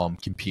from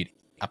competing.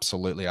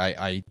 Absolutely.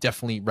 I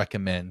definitely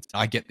recommend,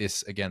 I get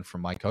this again from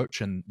my coach.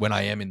 And when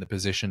I am in the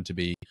position to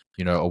be,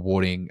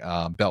 awarding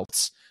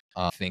belts,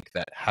 I think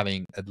that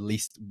having at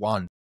least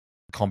one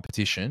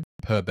competition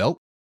per belt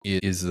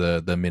is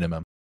the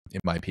minimum,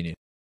 in my opinion.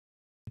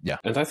 Yeah.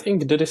 And I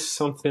think that is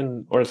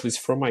something, or at least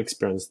from my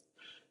experience,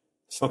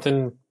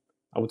 something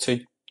I would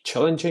say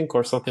challenging,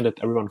 or something that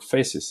everyone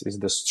faces, is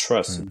the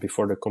stress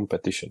before the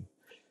competition.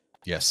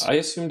 Yes. I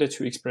assume that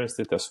you experienced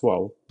it as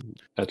well,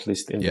 at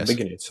least in the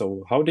beginning.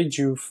 So how did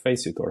you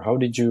face it, or how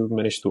did you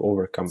manage to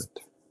overcome it?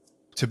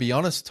 To be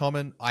honest,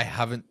 Tommen, I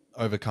haven't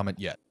overcome it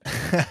yet.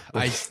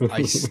 I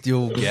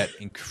still get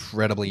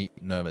incredibly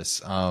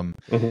nervous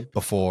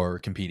before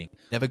competing.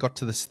 Never got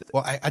to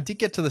I did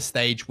get to the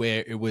stage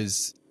where it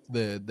was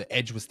the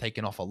edge was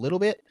taken off a little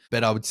bit,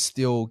 but I would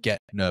still get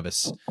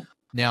nervous.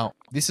 Now,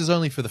 this is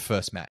only for the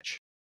first match.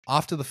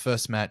 After the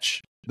first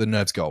match, the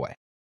nerves go away.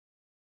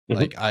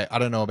 Like, I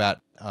don't know about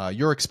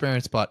your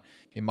experience, but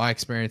in my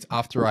experience,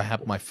 after I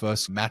have my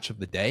first match of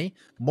the day,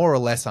 more or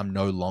less, I'm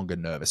no longer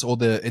nervous, or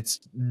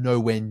it's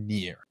nowhere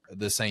near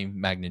the same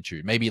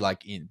magnitude. Maybe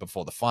like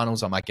before the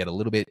finals, I might get a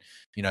little bit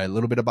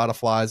of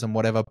butterflies and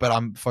whatever, but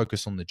I'm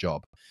focused on the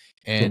job.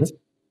 And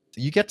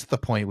you get to the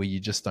point where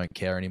you just don't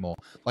care anymore.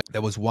 Like,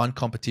 there was one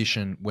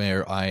competition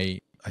where I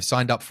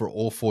signed up for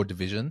all 4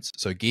 divisions.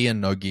 So gi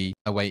and no gi,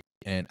 weight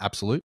and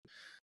absolute.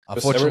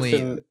 Unfortunately,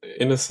 everything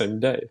in the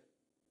same day.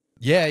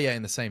 Yeah,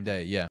 in the same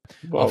day. Yeah.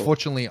 Wow.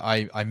 Unfortunately,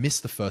 I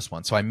missed the first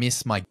one. So I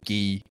missed my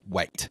gi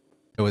weight.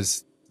 It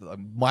was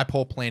my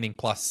poor planning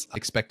plus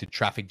expected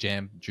traffic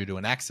jam due to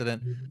an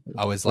accident.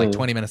 I was like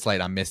 20 minutes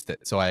late. I missed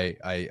it. So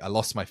I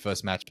lost my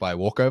first match by a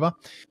walkover.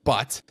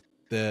 But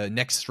the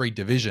next 3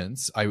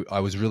 divisions, I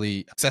was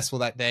really successful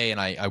that day,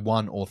 and I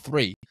won all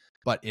 3.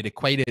 But it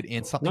equated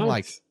in something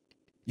like...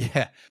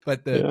 Yeah,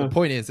 but the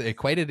point is, it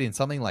equated in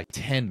something like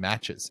 10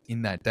 matches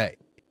in that day.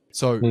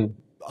 So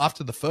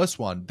after the first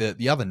one,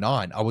 the other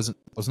 9, I was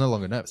no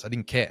longer nervous. I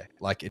didn't care.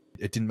 Like, it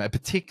didn't matter,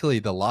 particularly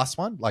the last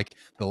one, like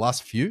the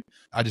last few.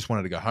 I just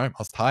wanted to go home. I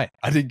was tired.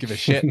 I didn't give a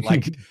shit.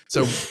 Like,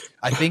 so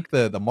I think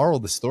the moral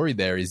of the story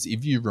there is,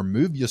 if you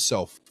remove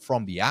yourself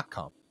from the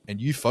outcome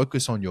and you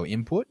focus on your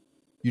input,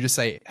 you just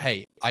say,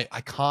 hey,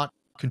 I can't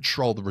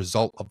control the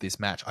result of this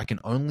match. I can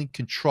only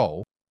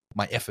control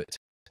my effort.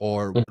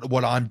 or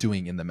what I'm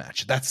doing in the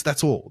match.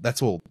 That's all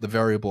the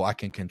variable I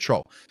can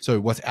control. So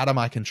what's out of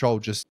my control,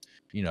 just,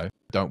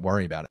 don't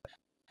worry about it.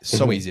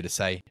 So easy to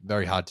say,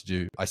 very hard to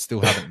do. I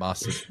still haven't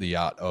mastered the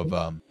art of,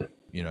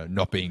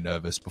 not being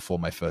nervous before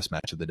my first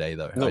match of the day,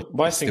 though. No,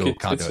 but I think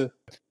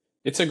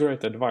it's a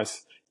great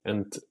advice.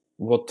 And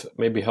what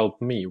maybe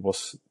helped me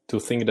was to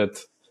think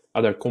that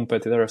other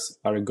competitors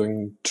are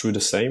going through the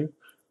same,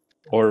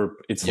 or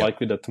it's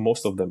likely that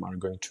most of them are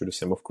going through the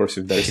same. Of course,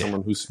 if there is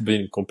someone who's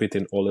been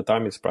competing all the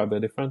time, it's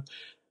probably different,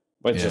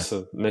 but it's just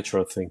a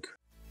natural thing.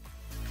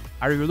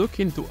 Are you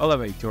looking to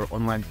elevate your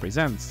online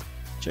presence?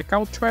 Check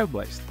out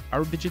Trailblazed,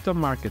 our digital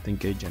marketing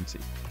agency.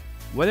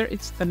 Whether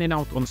it's standing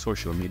out on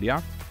social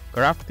media,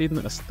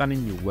 crafting a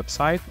stunning new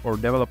website, or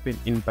developing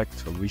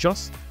impactful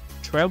visuals,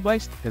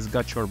 Trailblazed has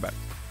got your back.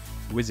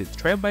 Visit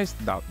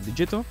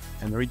trailblazed.digital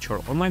and reach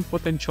your online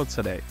potential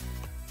today.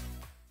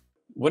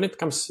 When it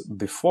comes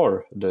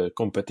before the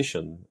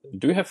competition,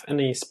 do you have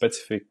any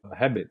specific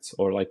habits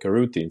or like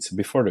routines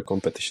before the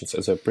competitions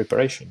as a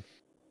preparation?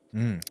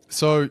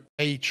 So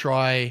I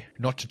try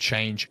not to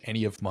change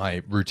any of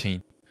my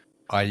routine.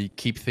 I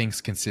keep things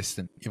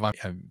consistent. If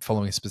I'm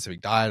following a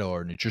specific diet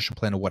or a nutrition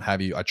plan or what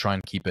have you, I try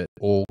and keep it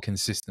all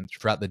consistent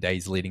throughout the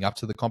days leading up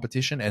to the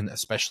competition, and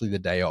especially the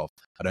day of.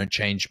 I don't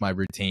change my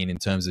routine in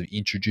terms of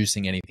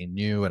introducing anything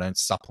new. I don't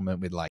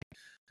supplement with like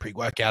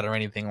pre-workout or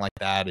anything like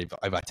that. If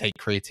I take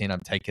creatine, I'm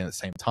taking it at the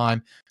same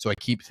time. So I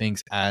keep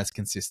things as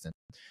consistent,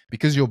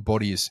 because your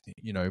body is,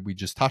 we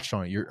just touched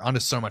on it. You're under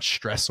so much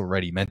stress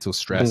already, mental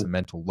stress and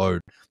mental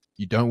load.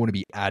 You don't want to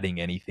be adding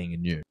anything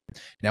new.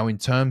 Now, in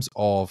terms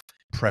of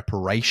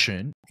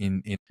preparation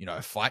in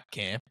a fight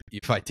camp,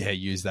 if I dare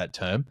use that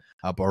term,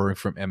 borrowing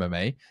from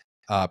MMA,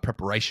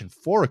 preparation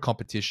for a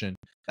competition,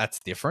 that's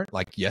different.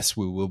 Like, yes,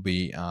 we will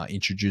be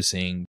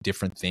introducing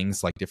different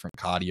things like different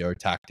cardio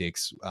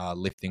tactics,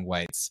 lifting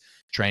weights,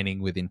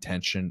 training with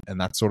intention,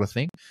 and that sort of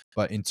thing.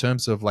 But in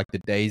terms of like the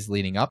days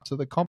leading up to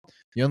the comp,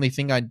 the only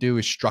thing I do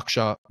is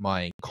structure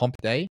my comp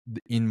day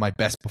in my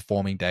best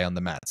performing day on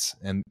the mats.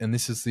 And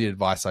this is the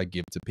advice I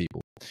give to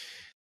people.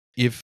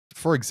 If,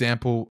 for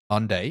example,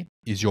 Monday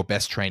is your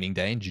best training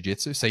day in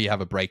jiu-jitsu, say you have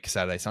a break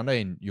Saturday,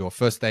 Sunday, and your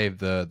first day of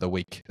the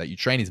week that you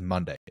train is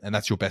Monday, and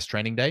that's your best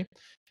training day,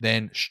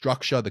 then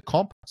structure the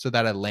comp so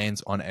that it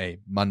lands on a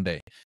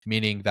Monday,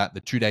 meaning that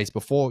the 2 days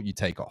before you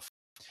take off.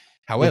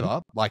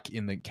 However, like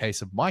in the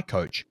case of my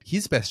coach,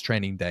 his best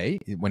training day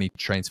when he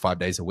trains 5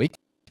 days a week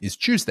is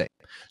Tuesday.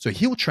 So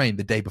he'll train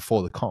the day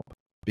before the comp,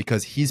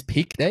 because his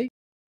peak day,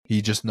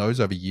 he just knows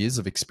over years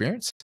of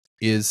experience,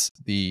 is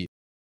the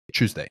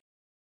Tuesday.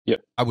 Yeah,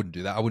 I wouldn't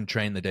do that. I wouldn't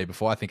train the day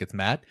before. I think it's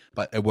mad,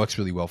 but it works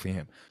really well for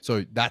him.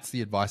 So that's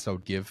the advice I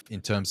would give in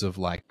terms of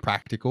like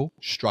practical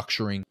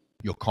structuring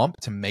your comp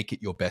to make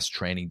it your best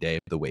training day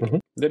of the week.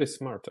 That is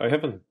smart. I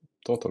haven't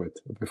thought of it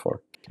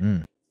before.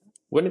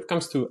 When it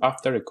comes to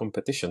after a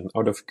competition,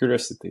 out of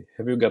curiosity,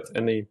 have you got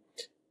any,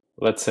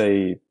 let's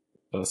say,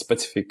 a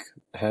specific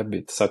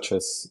habit such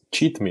as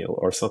cheat meal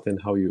or something,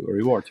 how you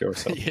reward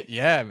yourself?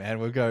 Yeah, man,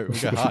 we'll go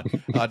hard.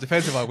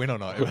 Depends if I win or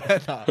not.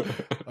 No,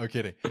 I'm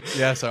kidding.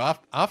 Yeah, so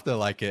after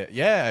like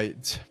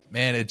it,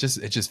 man, it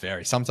just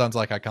varies. Sometimes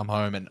like I come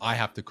home and I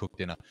have to cook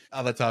dinner.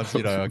 Other times,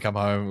 I come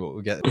home, we'll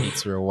get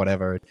pizza or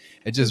whatever.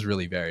 It just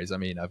really varies. I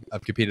mean,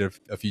 I've competed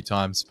a few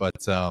times,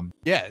 but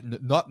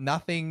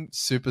nothing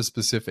super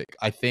specific.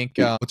 I think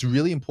what's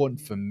really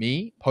important for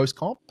me post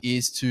comp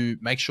is to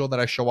make sure that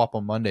I show up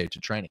on Monday to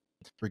training,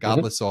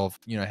 regardless of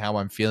how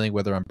I'm feeling,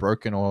 whether I'm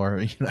broken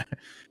or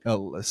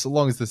so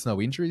long as there's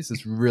no injuries.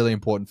 It's really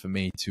important for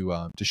me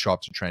to show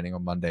up to training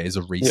on Monday as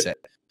a reset,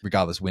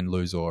 regardless win,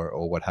 lose,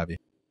 or what have you.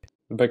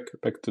 Back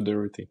to the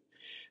routine.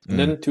 And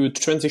then to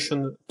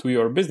transition to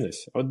your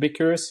business, I would be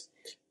curious,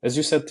 as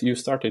you said, you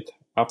started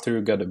after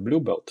you got a blue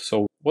belt.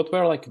 So what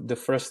were like the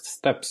first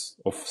steps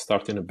of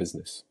starting a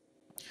business?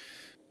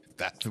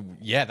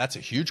 That's a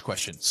huge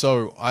question.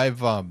 So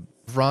I've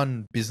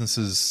run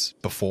businesses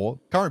before.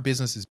 Current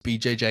business is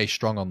BJJ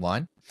Strong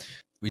Online,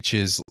 which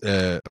is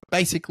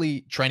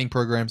basically training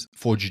programs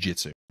for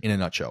jiu-jitsu in a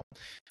nutshell,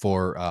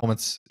 for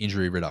performance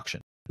injury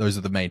reduction. Those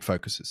are the main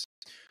focuses.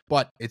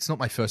 But it's not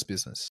my first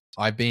business.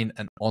 I've been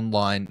an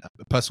online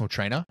personal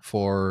trainer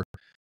for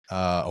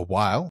a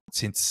while,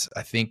 since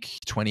I think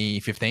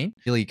 2015,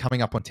 really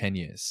coming up on 10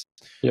 years.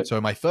 Yep. So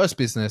my first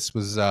business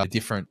was a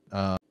different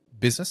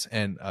business,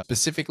 and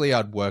specifically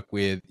I'd work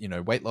with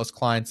weight loss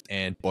clients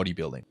and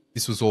bodybuilding.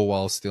 This was all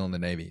while still in the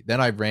Navy.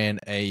 Then I ran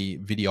a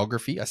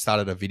videography. I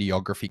started a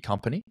videography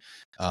company.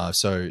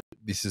 So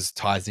this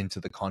ties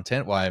into the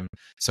content. Why I'm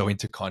so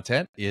into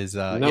content is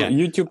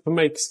YouTube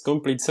makes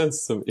complete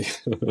sense to me.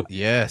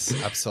 Yes,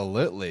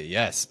 absolutely.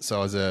 Yes. So I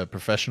was a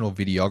professional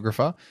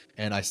videographer,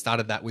 and I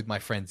started that with my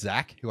friend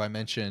Zach, who I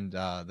mentioned,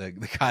 the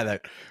guy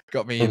that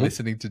got me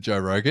listening to Joe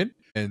Rogan.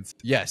 And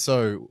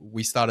so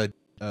we started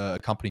a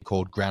company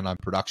called Ground Line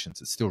Productions.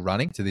 It's still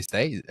running to this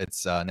day.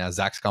 It's now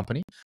Zach's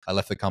company. I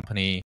left the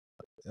company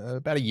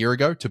about a year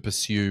ago to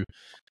pursue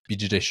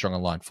BJJ Strong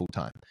Online full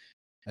time.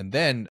 And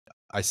then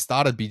I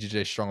started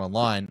BJJ Strong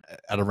Online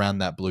at around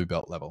that blue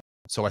belt level.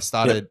 So I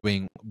started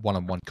doing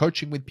one-on-one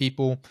coaching with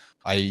people.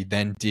 I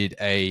then did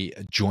a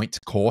joint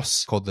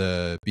course called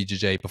the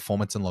BJJ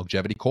Performance and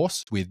Longevity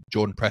course with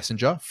Jordan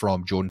Pressinger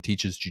from Jordan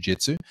Teaches Jiu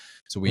Jitsu.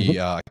 So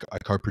I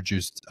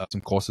co-produced some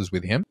courses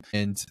with him,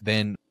 and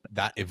then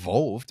that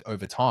evolved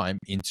over time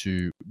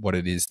into what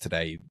it is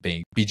today,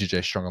 being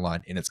BJJ Strong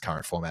Online in its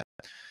current format.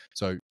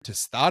 So to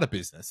start a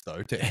business,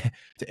 though, to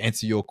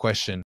answer your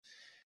question,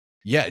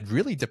 yeah, it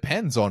really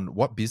depends on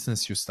what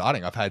business you're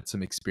starting. I've had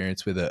some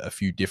experience with a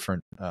few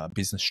different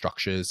business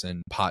structures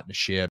and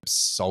partnerships,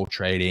 sole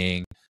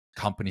trading,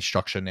 company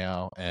structure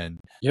now, and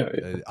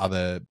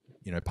other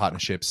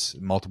partnerships,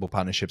 multiple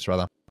partnerships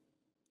rather.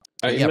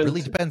 It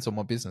really depends on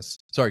what business.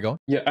 Sorry, go on.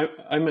 Yeah,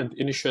 I meant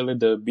initially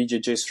the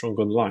BJJ Strong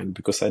Online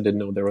because I didn't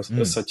know there was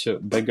such a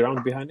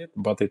background behind it,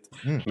 but it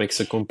makes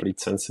a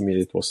complete sense to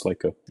me. It was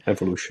like a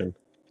evolution.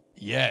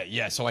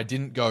 Yeah. So I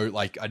didn't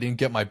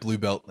get my blue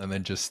belt and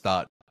then just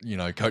start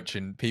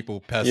coaching people,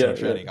 personal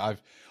training.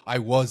 I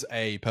was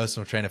a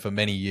personal trainer for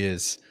many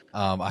years.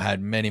 I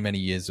had many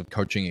years of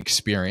coaching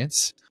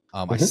experience.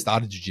 I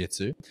started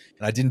jiu-jitsu,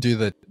 and I didn't do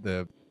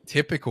the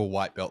typical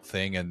white belt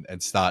thing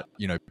and start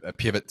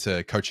pivot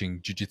to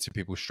coaching jiu-jitsu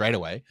people straight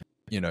away.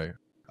 I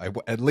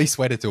at least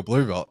waited till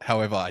blue belt.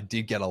 However, I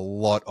did get a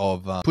lot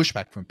of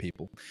pushback from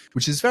people,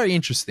 which is very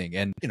interesting.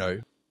 And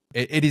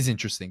it is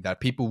interesting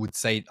that people would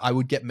say, I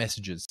would get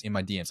messages in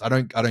my DMs.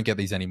 I don't get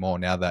these anymore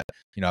now that,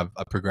 I've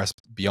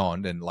progressed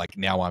beyond, and like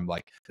now I'm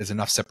like, there's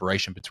enough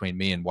separation between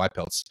me and white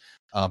belts.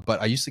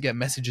 But I used to get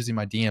messages in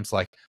my DMs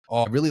like,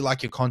 oh, I really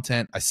like your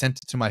content. I sent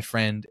it to my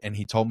friend and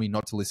he told me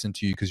not to listen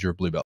to you because you're a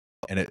blue belt.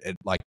 And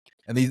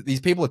and these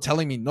people are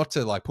telling me not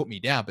to like put me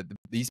down, but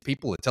these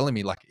people are telling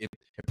me like it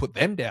put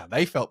them down.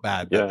 They felt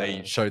bad that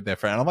they showed their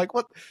friend. I'm like,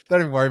 what?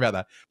 Don't even worry about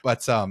that.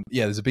 But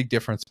there's a big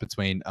difference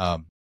between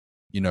what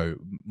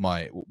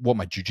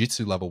my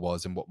jiu-jitsu level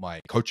was and what my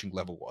coaching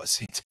level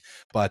was.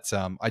 But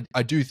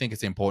I do think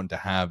it's important to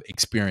have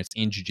experience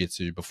in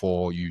jiu-jitsu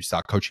before you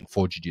start coaching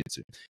for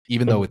jiu-jitsu,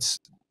 even though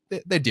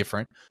they're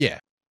different. Yeah,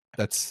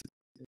 that's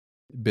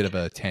a bit of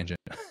a tangent.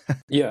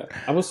 Yeah,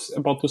 I was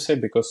about to say,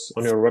 because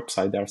on your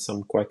website there are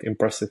some quite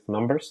impressive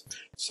numbers.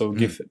 So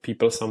give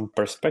people some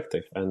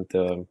perspective and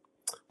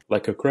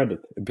like a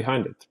credit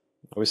behind it.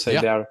 I would say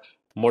there are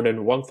more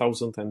than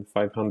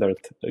 1,500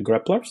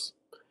 grapplers.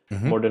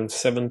 More than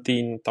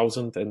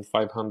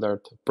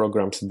 17,500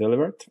 programs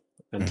delivered.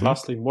 And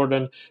lastly, more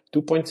than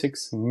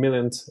 2.6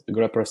 million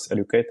grapplers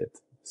educated.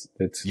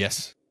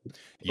 It's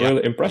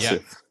really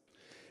impressive.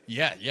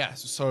 Yeah.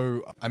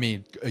 So, I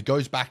mean, it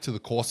goes back to the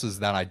courses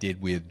that I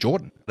did with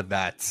Jordan.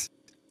 That's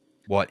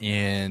I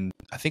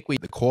think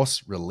the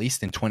course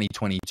released in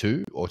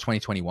 2022 or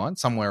 2021,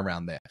 somewhere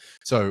around there.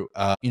 So,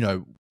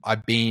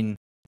 I've been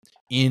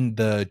in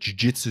the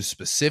jiu-jitsu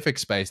specific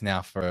space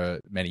now for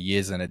many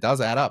years, and it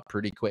does add up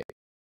pretty quick.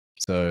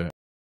 So,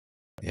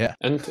 yeah.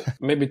 And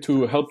maybe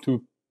to help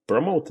to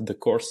promote the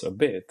course a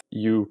bit,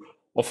 you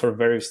offer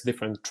various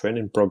different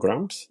training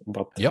programs,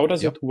 but how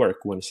does it work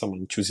when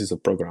someone chooses a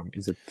program?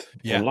 Is it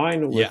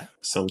online with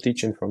some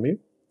teaching from you?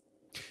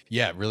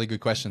 Yeah, really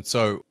good question.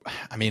 So,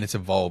 I mean, it's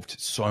evolved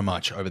so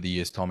much over the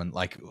years, Tom, and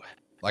like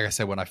I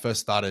said, when I first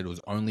started, it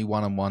was only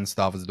one-on-one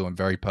stuff. I was doing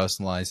very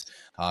personalized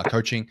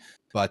coaching.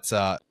 But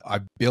I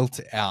built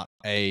out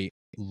a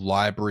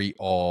library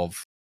of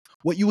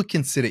what you would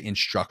consider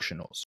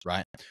instructionals,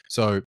 right?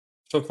 So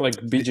something like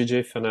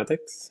BJJ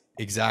fanatics.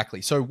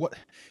 Exactly. So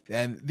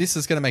and this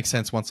is going to make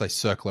sense once I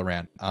circle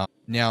around.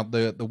 Now,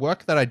 the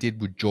work that I did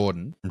with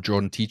Jordan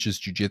Teaches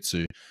Jiu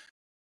Jitsu,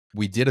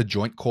 we did a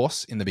joint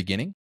course in the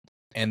beginning,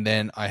 and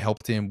then I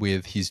helped him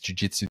with his Jiu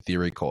Jitsu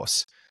theory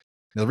course.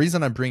 Now, the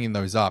reason I'm bringing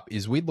those up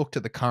is we looked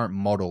at the current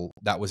model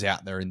that was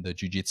out there in the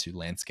jiu-jitsu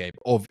landscape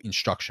of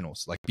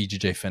instructionals, like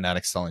BJJ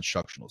fanatic style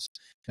instructionals.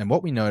 And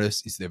what we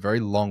noticed is they're very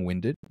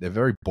long-winded, they're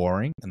very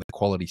boring, and the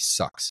quality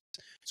sucks.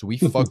 So we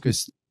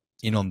focused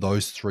in on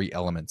those three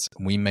elements,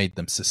 and we made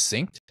them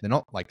succinct. They're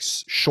not like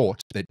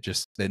short, they're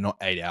not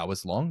 8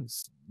 hours long,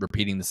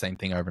 repeating the same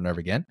thing over and over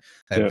again.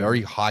 They have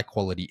very high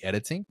quality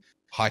editing,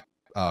 high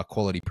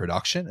quality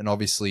production, and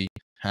obviously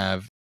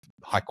have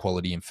high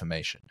quality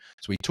information.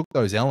 So we took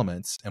those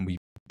elements and we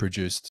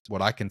produced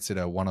what I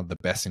consider one of the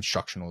best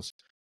instructionals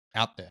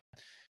out there.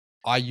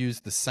 I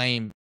used the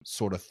same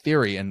sort of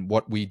theory and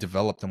what we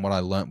developed and what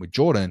I learned with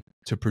Jordan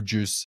to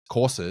produce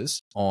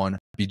courses on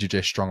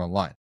BJJ Strong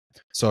Online.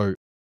 So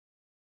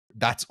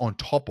that's on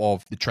top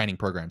of the training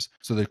programs.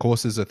 So the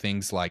courses are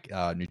things like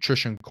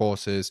nutrition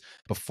courses,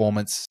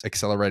 performance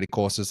accelerated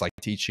courses, like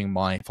teaching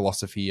my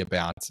philosophy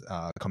about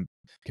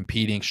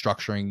competing,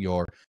 structuring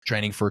your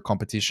training for a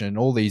competition,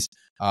 all these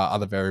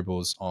other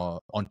variables are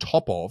on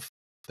top of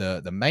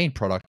the main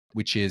product,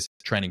 which is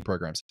training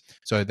programs.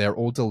 So they're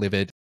all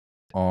delivered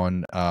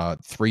on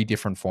 3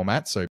 different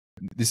formats. So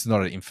this is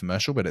not an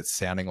infomercial, but it's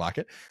sounding like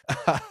it.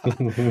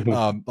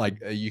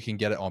 You can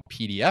get it on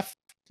PDF.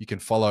 you can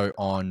follow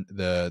on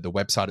the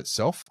website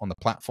itself, on the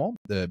platform,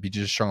 the Be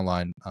Jiu Jitsu Strong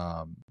Online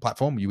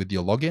platform, you with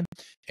your login.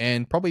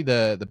 And probably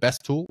the best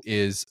tool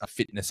is a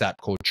fitness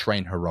app called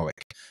Train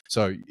Heroic.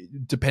 So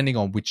depending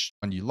on which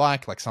one you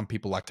like some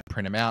people like to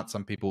print them out,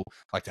 some people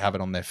like to have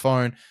it on their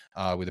phone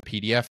with a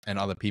PDF, and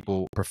other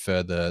people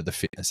prefer the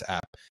fitness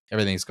app.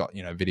 Everything's got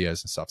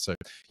videos and stuff. So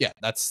yeah,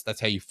 that's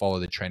how you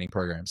follow the training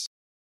programs.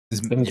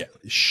 There's a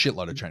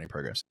shitload of training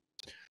programs.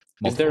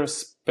 Is there a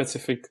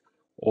specific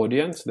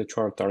audience that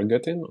you are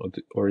targeting,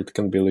 or it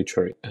can be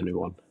literally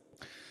anyone?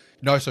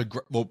 No, so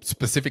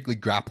specifically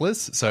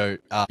grapplers. So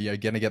you're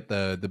going to get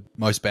the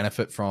most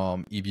benefit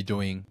from if you're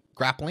doing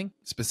grappling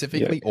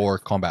specifically or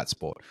combat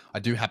sport. I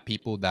do have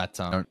people that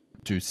don't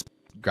do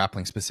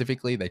grappling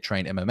specifically. They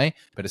train MMA,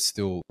 but it's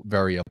still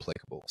very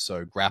applicable.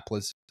 So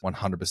grapplers,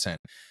 100%.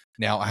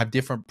 Now, I have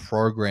different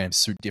programs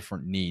suit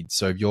different needs.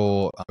 So if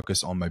you're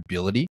focused on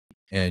mobility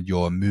and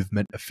your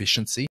movement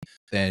efficiency,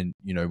 then,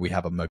 we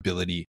have a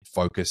mobility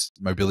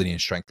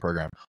and strength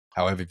program.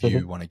 However, if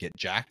you want to get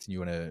jacked and you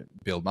want to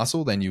build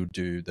muscle, then you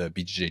do the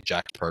BJJ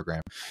Jacked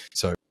program.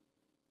 So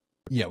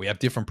yeah, we have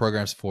different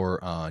programs for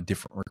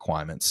different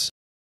requirements.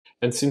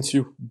 And since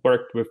you've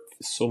worked with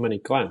so many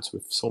clients,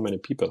 with so many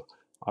people,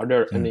 are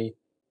there any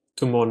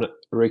common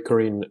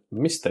recurring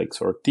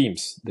mistakes or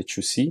themes that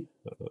you see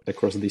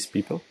across these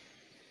people?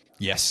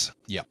 Yes.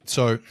 Yeah.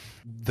 So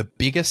the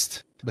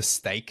biggest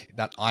mistake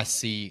that I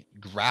see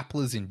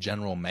grapplers in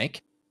general make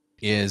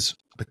is,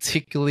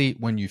 particularly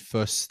when you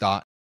first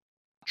start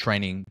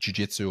training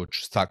jiu-jitsu or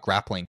start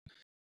grappling,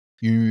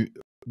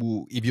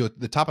 if you're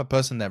the type of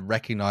person that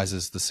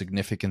recognizes the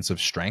significance of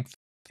strength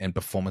and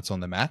performance on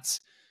the mats,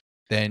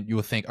 then you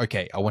will think,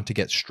 okay, I want to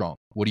get strong.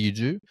 What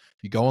do?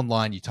 You go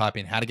online, you type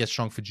in how to get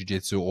strong for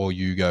jiu-jitsu, or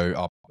you go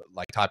up,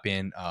 type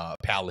in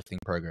powerlifting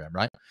program,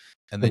 right?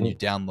 And then you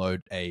download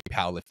a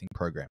powerlifting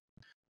program.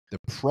 The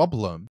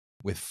problem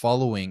with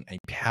following a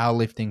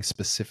powerlifting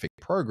specific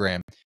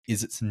program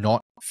is it's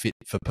not fit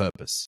for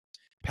purpose.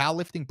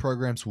 Powerlifting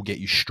programs will get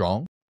you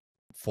strong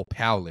for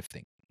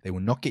powerlifting. They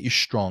will not get you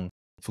strong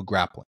for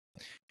grappling.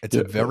 It's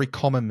a very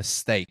common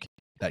mistake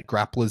that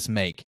grapplers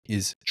make,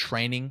 is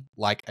training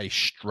like a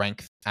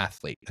strength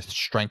athlete, a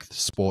strength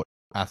sport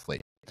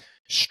athlete.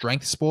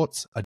 Strength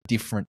sports are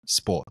different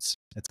sports.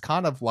 It's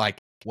kind of like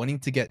wanting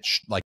to get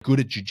good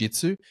at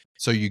jiu-jitsu,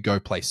 so you go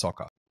play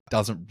soccer.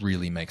 Doesn't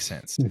really make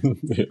sense.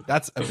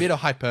 That's a bit of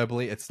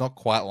hyperbole. It's not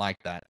quite like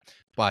that,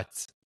 but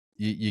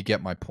you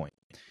get my point.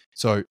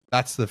 So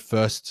that's the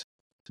first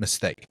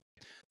mistake.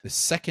 The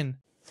second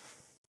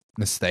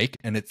mistake,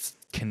 and it's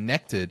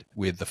connected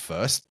with the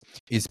first,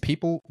 is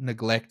people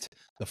neglect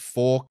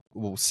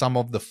some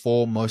of the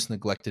four most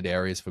neglected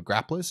areas for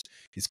grapplers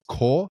is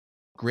core,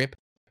 grip,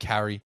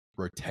 carry,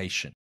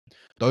 rotation.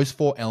 Those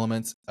four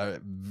elements are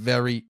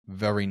very,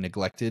 very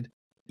neglected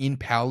in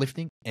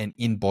powerlifting and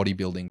in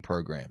bodybuilding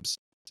programs,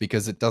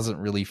 because it doesn't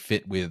really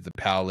fit with the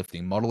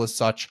powerlifting model as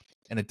such,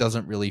 and it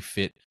doesn't really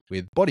fit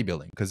with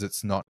bodybuilding because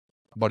it's not.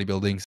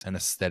 Bodybuilding's an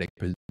aesthetic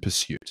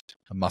pursuit,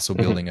 a muscle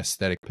building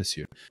aesthetic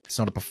pursuit. It's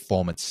not a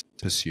performance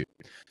pursuit.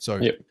 So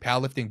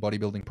powerlifting,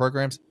 bodybuilding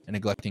programs, and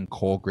neglecting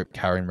core, grip,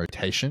 carry, and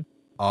rotation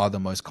are the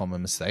most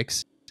common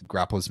mistakes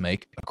grapplers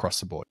make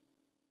across the board.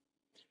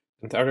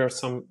 And are there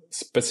some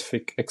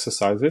specific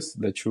exercises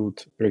that you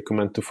would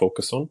recommend to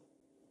focus on?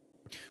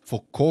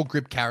 For core,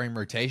 grip, carry, and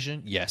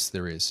rotation, yes,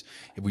 there is.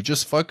 If we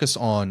just focus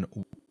on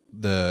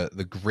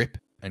the grip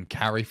and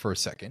carry for a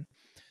second,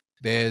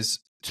 there's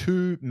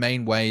two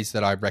main ways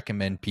that I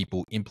recommend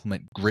people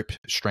implement grip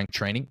strength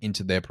training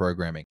into their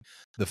programming.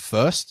 The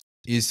first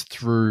is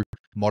through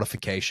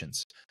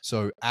modifications.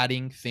 So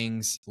adding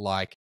things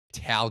like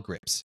towel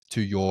grips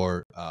to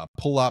your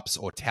pull-ups,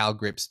 or towel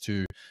grips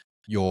to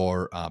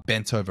your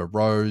bent over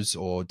rows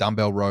or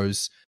dumbbell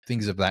rows,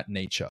 things of that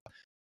nature.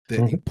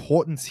 The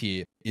importance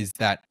here is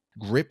that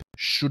grip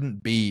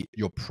shouldn't be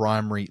your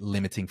primary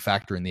limiting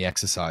factor in the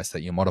exercise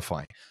that you're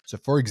modifying. So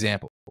for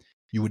example,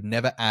 you would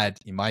never add,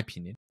 in my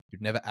opinion,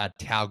 you'd never add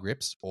towel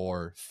grips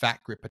or fat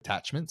grip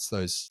attachments,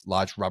 those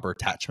large rubber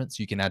attachments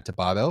you can add to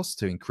barbells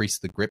to increase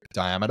the grip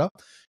diameter.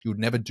 You would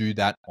never do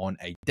that on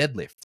a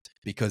deadlift,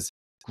 because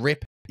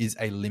grip is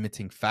a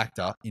limiting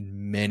factor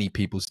in many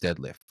people's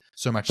deadlift.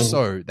 So much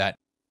so that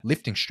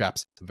lifting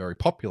straps are very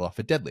popular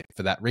for deadlift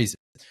for that reason.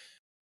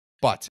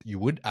 But you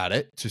would add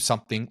it to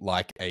something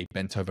like a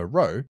bent over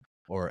row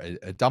or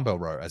a dumbbell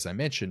row, as I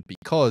mentioned,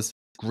 because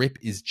grip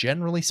is,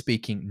 generally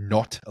speaking,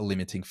 not a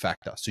limiting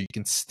factor. So you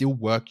can still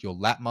work your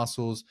lat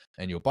muscles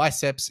and your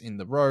biceps in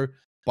the row,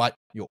 but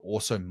you're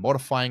also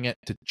modifying it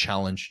to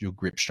challenge your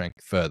grip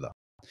strength further.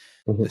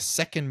 The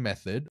second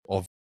method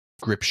of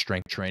grip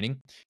strength training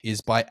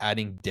is by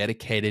adding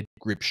dedicated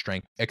grip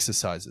strength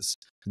exercises.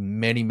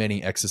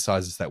 Many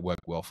exercises that work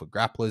well for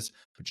grapplers,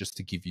 but just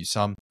to give you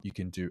some, you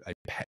can do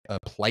a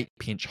plate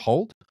pinch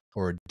hold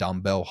or a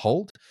dumbbell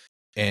hold.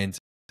 And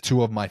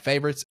two of my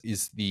favorites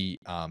is the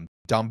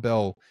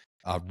dumbbell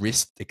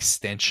wrist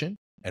extension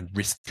and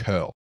wrist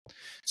curl.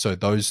 So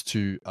those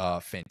two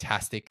are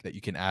fantastic that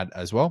you can add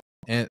as well.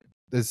 And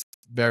there's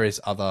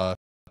various other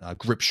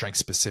grip strength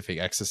specific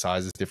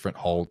exercises, different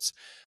holds.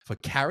 For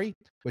carry,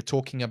 we're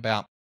talking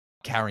about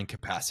carrying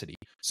capacity.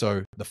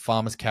 So the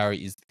farmer's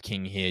carry is the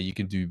king here. You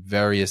can do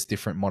various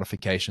different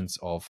modifications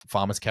of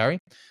farmer's carry.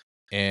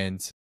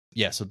 And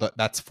yeah, so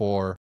that's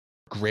for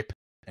grip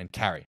and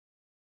carry.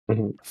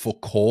 Mhm. For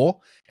core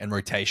and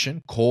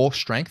rotation, core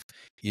strength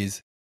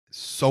is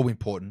so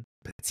important,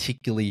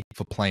 particularly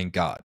for playing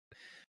guard.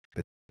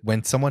 But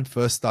when someone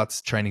first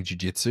starts training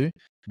jiu-jitsu,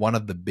 one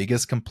of the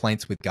biggest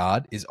complaints with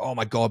guard is, oh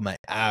my God, my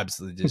abs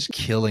are just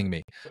killing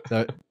me.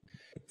 So,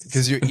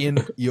 because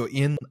you're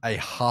in a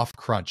half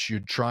crunch.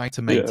 You're trying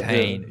to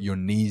maintain your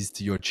knees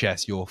to your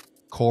chest. Your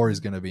core is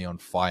going to be on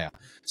fire.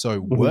 So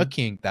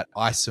working that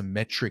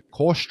isometric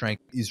core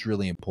strength is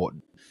really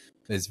important.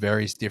 There's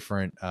various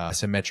different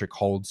isometric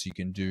holds you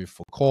can do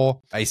for core.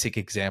 Basic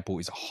example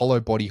is a hollow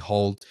body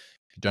hold.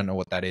 If you don't know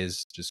what that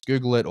is, just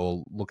Google it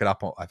or look it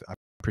up. I'm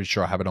pretty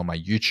sure I have it on my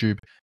YouTube.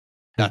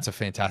 That's a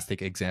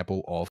fantastic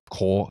example of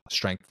core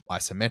strength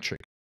isometric.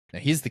 Now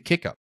here's the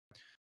kicker.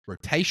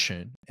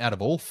 Rotation out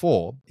of all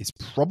four is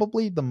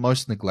probably the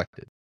most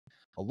neglected.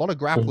 A lot of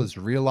grapplers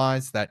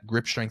realize that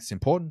grip strength is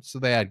important, so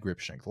they add grip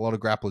strength. A lot of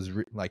grapplers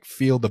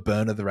feel the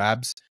burn of their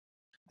abs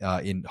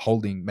in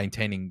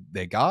maintaining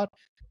their guard,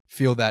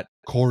 feel that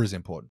core is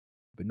important.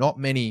 But not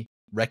many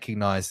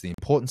recognize the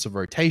importance of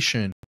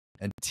rotation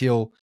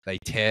until they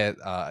tear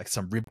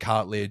some rib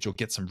cartilage or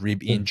get some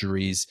rib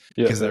injuries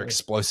because they're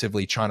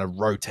explosively trying to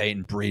rotate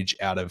and bridge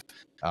out of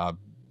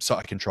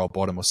side control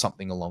bottom or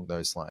something along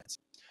those lines.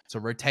 So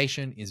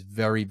rotation is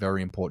very,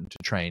 very important to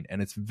train, and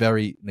it's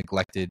very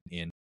neglected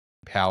in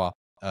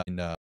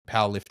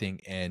powerlifting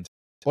and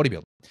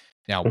bodybuilding.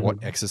 Now,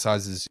 what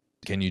exercises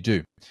can you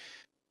do?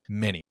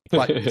 Many.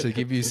 But to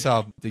give you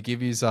some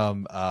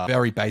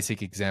very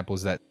basic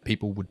examples that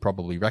people would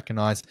probably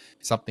recognize,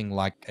 something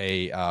like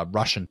a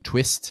Russian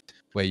twist,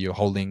 where you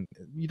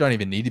don't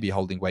even need to be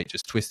holding weight,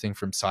 just twisting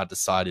from side to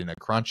side in a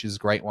crunch is a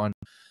great one.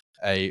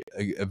 A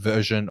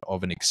version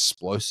of an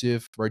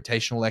explosive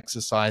rotational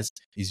exercise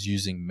is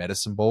using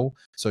medicine ball.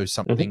 So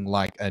something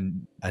like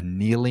a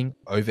kneeling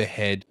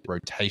overhead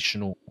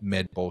rotational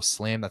med ball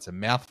slam. That's a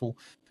mouthful.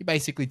 You're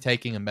basically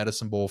taking a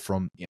medicine ball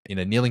in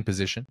a kneeling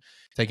position,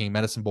 taking a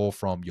medicine ball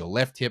from your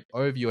left hip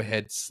over your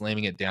head,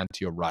 slamming it down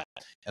to your right,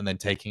 and then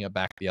taking it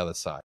back the other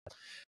side.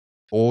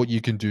 Or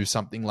you can do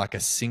something like a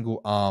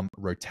single arm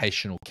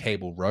rotational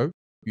cable row.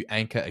 You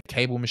anchor a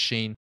cable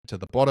machine to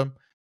the bottom,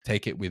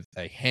 take it with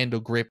a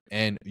handle grip,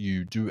 and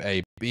you do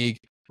a big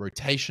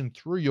rotation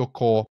through your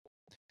core.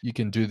 You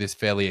can do this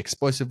fairly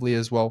explosively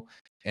as well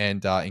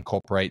and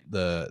incorporate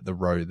the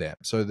row there.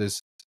 So there's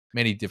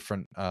many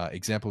different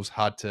examples,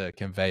 hard to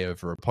convey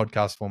over a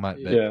podcast format,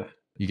 but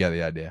you get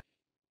the idea.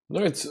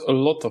 No, it's a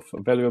lot of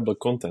valuable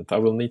content. I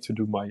will need to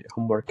do my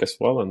homework as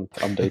well and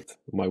update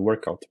my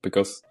workout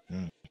because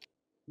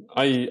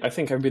I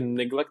think I've been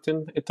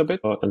neglecting it a bit,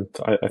 and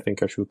I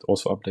think I should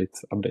also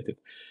update it.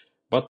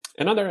 But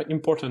another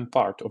important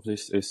part of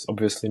this is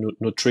obviously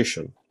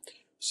nutrition.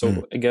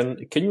 So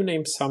again, can you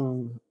name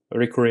some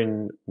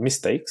recurring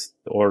mistakes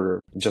or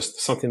just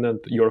something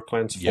that your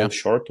clients fall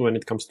short when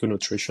it comes to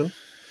nutrition?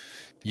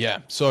 Yeah,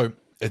 so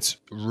it's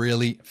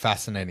really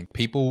fascinating.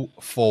 People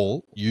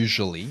fall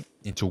usually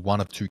into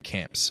one of two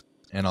camps,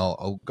 and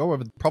I'll go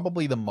over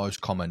probably the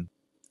most common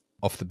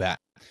off the bat.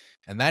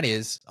 And that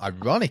is,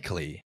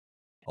 ironically,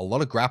 a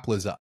lot of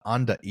grapplers are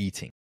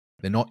under-eating.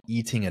 They're not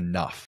eating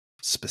enough.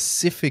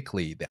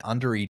 Specifically, they're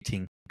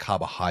under-eating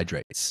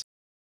carbohydrates.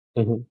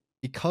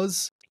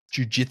 Because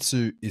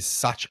jiu-jitsu is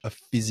such a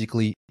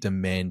physically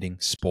demanding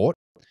sport,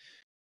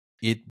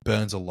 it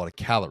burns a lot of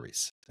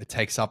calories. It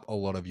takes up a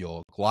lot of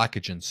your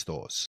glycogen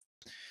stores.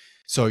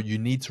 So you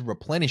need to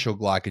replenish your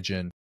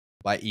glycogen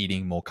by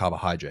eating more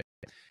carbohydrate.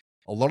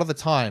 A lot of the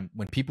time,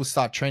 when people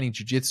start training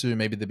jiu-jitsu,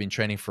 maybe they've been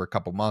training for a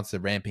couple months, they're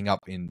ramping up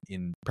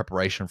in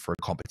preparation for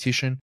a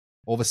competition.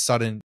 All of a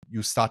sudden,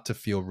 you'll start to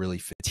feel really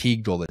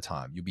fatigued all the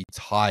time. You'll be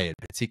tired,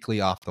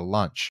 particularly after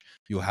lunch.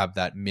 You'll have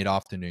that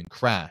mid-afternoon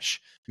crash.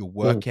 Your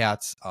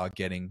workouts are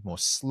getting more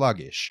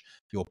sluggish.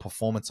 Your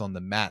performance on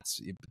the mats,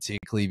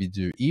 particularly if you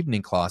do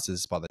evening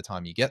classes, by the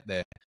time you get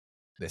there,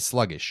 they're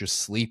sluggish. Your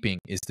sleeping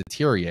is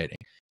deteriorating.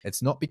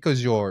 It's not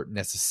because you're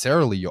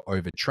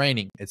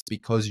overtraining. It's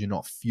because you're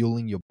not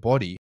fueling your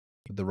body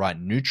with the right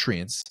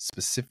nutrients,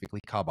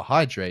 specifically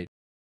carbohydrate,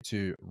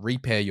 to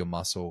repair your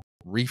muscle,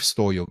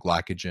 restore your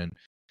glycogen,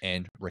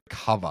 and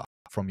recover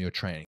from your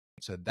training.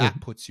 So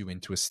that puts you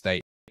into a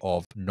state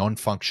of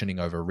non-functioning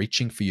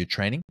overreaching for your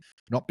training,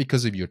 not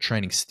because of your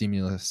training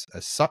stimulus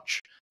as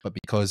such, but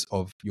because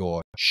of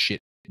your shit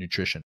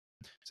nutrition.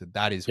 So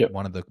that is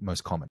one of the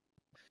most common.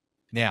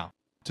 Now,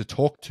 to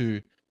talk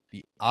to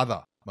the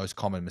other most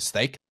common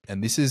mistake,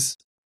 and this is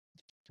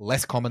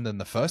less common than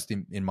the first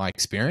in my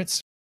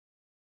experience,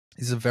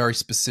 is a very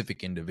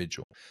specific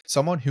individual.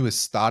 Someone who has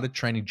started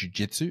training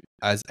jiu-jitsu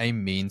as a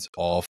means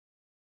of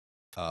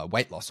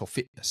weight loss or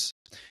fitness.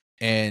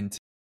 And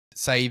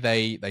say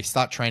they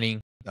start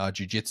training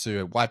jiu-jitsu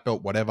at white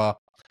belt, whatever.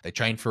 They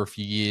train for a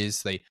few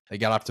years. They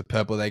get up to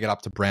purple, they get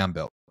up to brown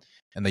belt.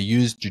 And they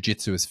use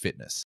jiu-jitsu as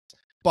fitness.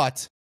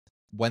 But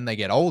when they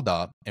get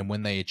older and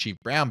when they achieve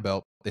brown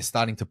belt, they're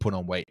starting to put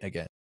on weight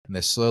again. And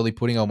they're slowly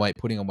putting on weight.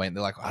 And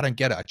they're like, I don't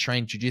get it. I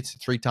train jiu-jitsu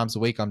 3 times a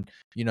week. I'm,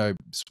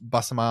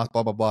 busting my ass,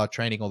 blah, blah, blah,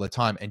 training all the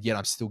time. And yet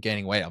I'm still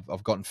gaining weight.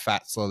 I've gotten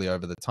fat slowly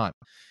over the time.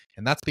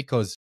 And that's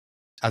because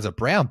as a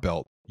brown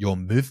belt, your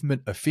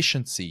movement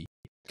efficiency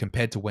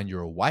compared to when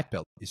you're a white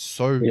belt is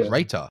so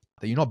greater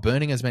that you're not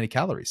burning as many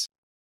calories.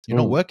 You're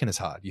not working as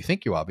hard. You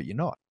think you are, but you're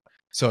not.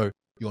 So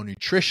your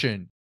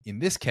nutrition, in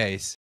this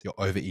case, you're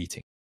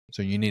overeating.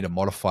 So you need to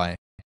modify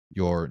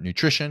your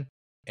nutrition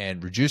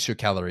and reduce your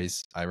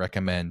calories. I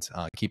recommend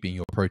keeping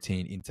your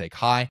protein intake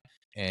high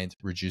and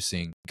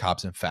reducing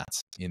carbs and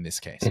fats in this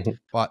case.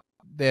 But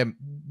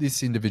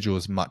this individual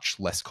is much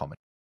less common.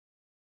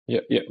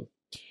 Yeah.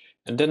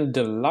 And then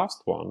the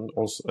last one,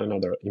 also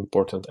another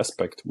important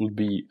aspect, would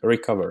be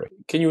recovery.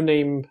 Can you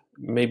name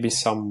maybe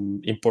some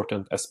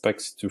important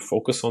aspects to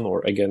focus on,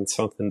 or again,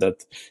 something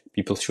that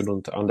people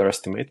shouldn't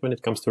underestimate when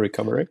it comes to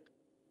recovery?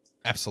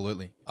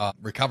 Absolutely.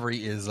 Recovery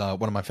is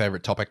one of my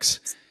favorite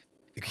topics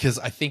because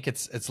I think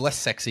it's less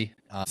sexy.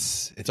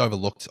 It's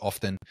overlooked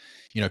often.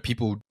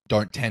 People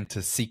don't tend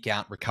to seek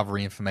out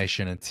recovery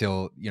information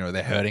until,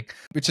 they're hurting,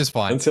 which is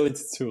fine. Until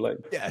it's too late.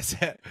 Yes,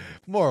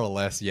 more or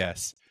less,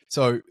 yes.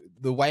 So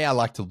the way I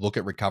like to look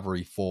at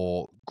recovery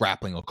for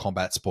grappling or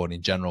combat sport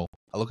in general,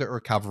 I look at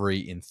recovery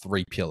in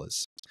 3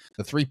 pillars.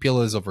 The 3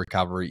 pillars of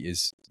recovery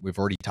is, we've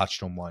already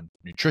touched on one,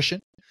 nutrition.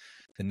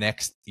 The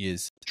next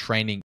is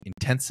training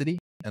intensity.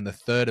 And the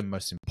third and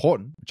most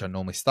important, which I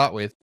normally start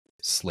with,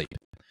 sleep.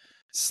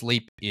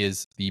 Sleep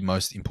is the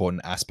most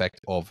important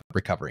aspect of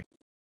recovery.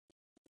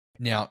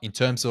 Now, in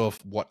terms of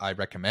what I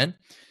recommend,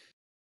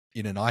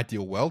 in an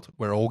ideal world,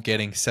 we're all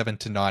getting 7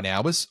 to 9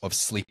 hours of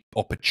sleep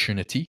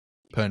opportunity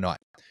per night,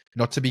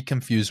 not to be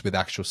confused with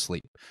actual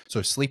sleep.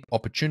 So sleep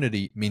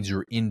opportunity means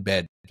you're in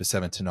bed for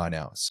 7 to 9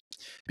 hours.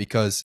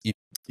 Because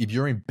if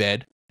you're in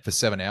bed for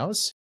 7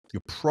 hours,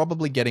 you're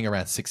probably getting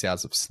around 6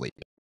 hours of sleep,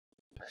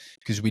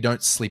 because we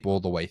don't sleep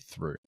all the way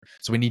through.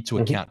 So we need to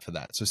account for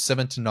that. So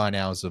 7 to 9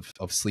 hours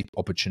of sleep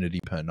opportunity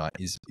per night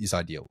is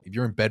ideal. If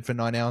you're in bed for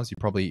 9 hours, you're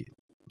probably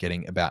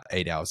getting about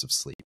 8 hours of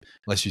sleep,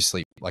 unless you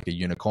sleep like a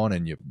unicorn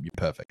and you're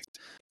perfect,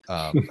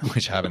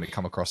 which I haven't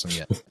come across them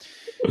yet.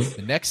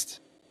 The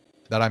next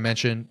that I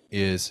mentioned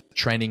is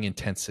training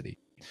intensity.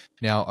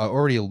 Now, I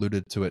already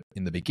alluded to it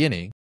in the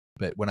beginning,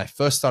 but when I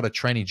first started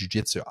training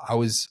jiu-jitsu, I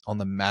was on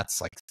the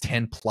mats like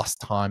 10 plus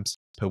times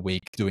per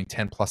week, doing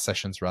 10 plus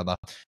sessions rather.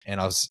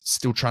 And I was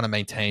still trying to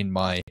maintain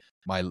my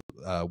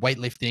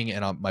weightlifting,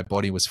 and my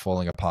body was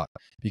falling apart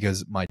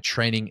because my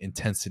training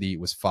intensity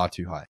was far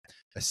too high,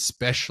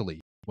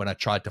 especially when I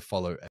tried to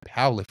follow a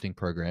powerlifting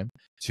program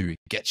to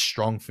get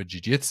strong for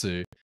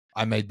jiu-jitsu.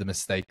 I made the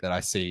mistake that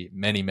I see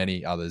many,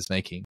 many others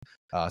making.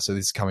 So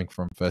this is coming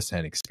from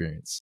firsthand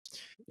experience.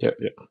 Yeah.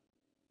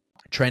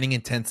 Training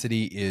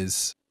intensity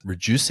is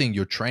reducing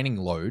your training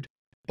load,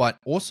 but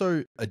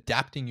also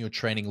adapting your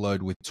training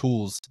load with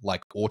tools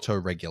like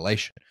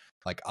auto-regulation,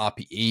 like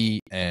RPE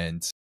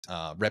and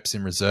reps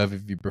in reserve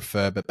if you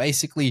prefer, but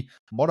basically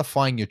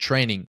modifying your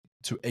training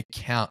to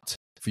account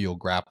for your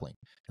grappling.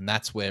 And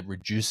that's where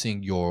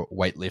reducing your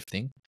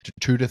weightlifting to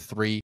 2 to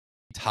 3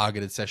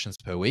 targeted sessions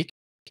per week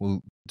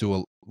will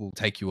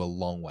take you a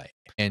long way.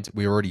 And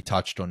we already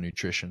touched on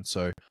nutrition.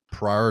 So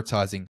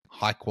prioritizing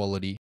high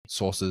quality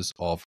sources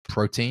of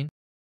protein,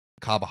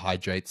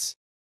 carbohydrates,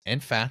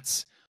 and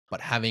fats,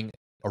 but having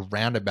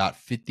around about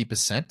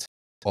 50%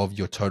 of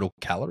your total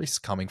calories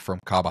coming from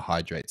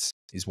carbohydrates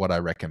is what I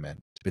recommend,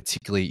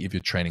 particularly if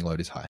your training load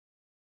is high.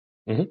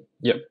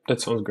 Yeah,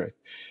 that sounds great.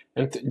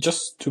 And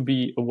just to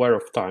be aware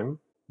of time,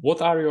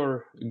 what are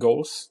your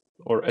goals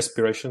or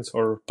aspirations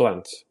or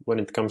plans when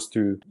it comes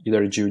to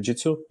either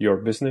jiu-jitsu, your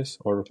business,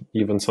 or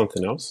even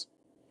something else?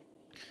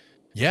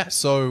 Yeah,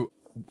 so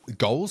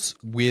goals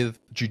with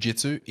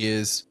jiu-jitsu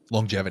is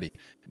longevity.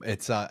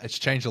 It's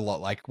changed a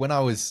lot. Like when I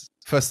was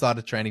first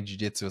started training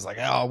jiu-jitsu, it was like,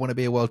 oh, I want to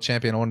be a world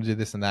champion. I want to do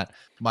this and that.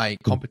 My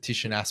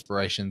competition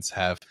aspirations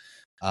have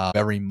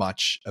very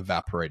much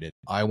evaporated.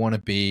 I want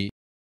to be,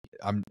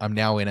 I'm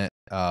now in it,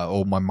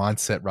 or my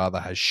mindset rather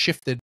has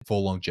shifted for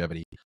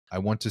longevity. I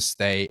want to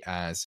stay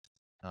as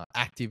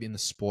active in the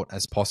sport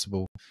as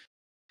possible,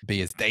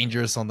 be as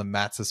dangerous on the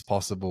mats as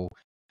possible,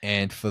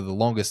 and for the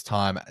longest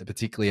time,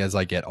 particularly as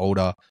I get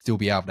older, still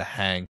be able to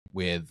hang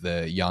with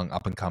the young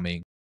up and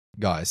coming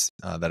guys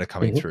that are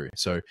coming through.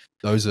 So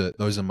those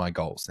are my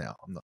goals now.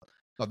 I'm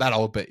not that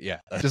old, but yeah,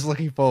 just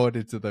looking forward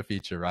into the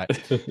future, right?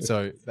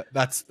 So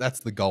that's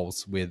the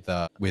goals with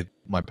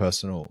my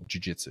personal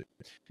jiu-jitsu.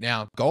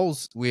 Now,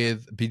 goals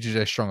with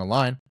BJJ Strong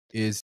Align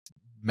is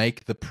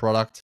make the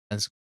product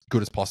as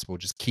good as possible.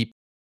 Just keep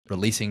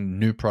releasing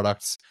new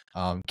products,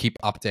 keep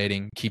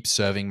updating, keep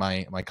serving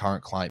my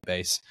current client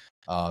base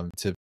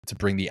to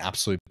bring the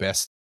absolute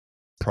best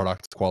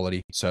product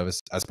quality service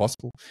as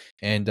possible,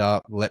 and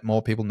let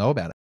more people know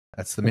about it.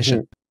 That's the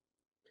mission.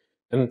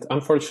 And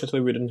unfortunately,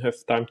 we didn't have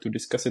time to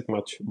discuss it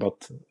much,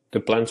 but the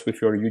plans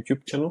with your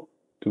YouTube channel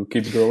to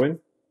keep growing?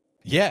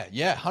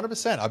 Yeah,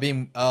 100%. I've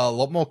been a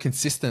lot more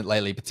consistent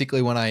lately,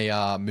 particularly when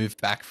I moved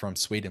back from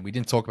Sweden. We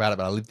didn't talk about it,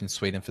 but I lived in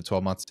Sweden for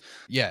 12 months.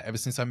 Yeah, ever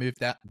since I moved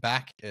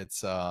back,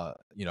 it's,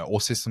 all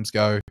systems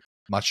go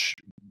much,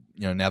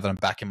 now that I'm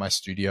back in my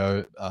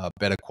studio,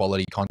 better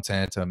quality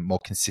content, more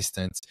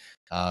consistent,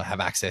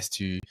 have access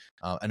to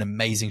an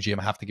amazing gym.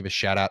 I have to give a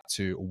shout out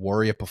to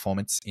Warrior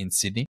Performance in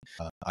Sydney.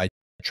 I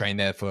train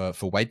there for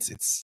weights.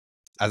 It's,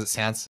 as it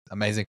sounds,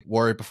 amazing.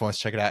 Warrior Performance,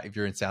 check it out if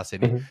you're in South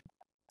Sydney. Mm-hmm.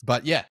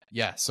 But yeah.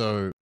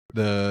 So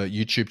the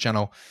YouTube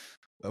channel,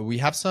 we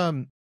have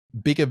some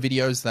bigger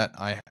videos that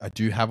I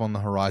do have on the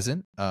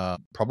horizon,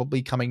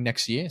 probably coming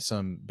next year,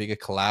 some bigger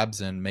collabs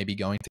and maybe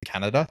going to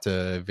Canada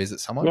to visit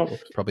someone. No.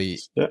 Probably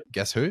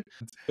guess who?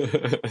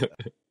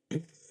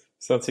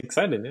 Sounds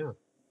exciting, yeah.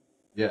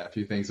 Yeah, a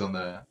few things on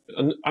the...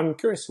 And I'm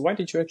curious, why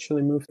did you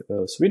actually move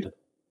to Sweden?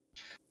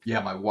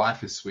 Yeah, my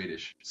wife is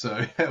Swedish.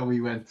 So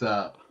we went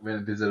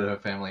and visited her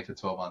family for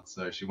 12 months.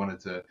 So she wanted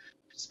to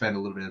spend a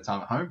little bit of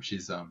time at home.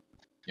 She's been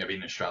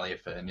in Australia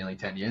for nearly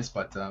 10 years,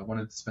 but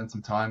wanted to spend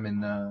some time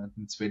in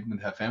Sweden with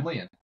her family,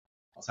 and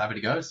I was happy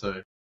to go.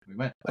 So we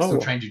went. I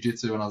still trained Jiu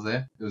Jitsu when I was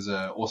there. It was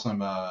an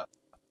awesome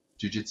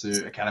Jiu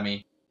Jitsu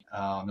academy,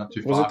 not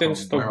too far from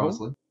where I was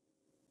living.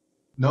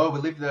 No, we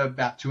lived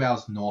about 2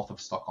 hours north of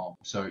Stockholm,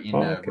 so in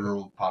the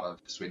rural part of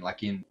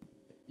Sweden.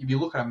 If you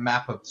look at a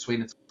map of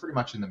Sweden, it's pretty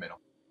much in the middle,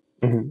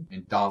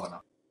 in Dalarna,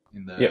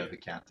 in the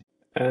county.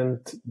 And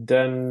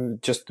then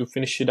just to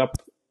finish it up,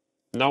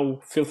 now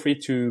feel free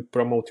to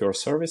promote your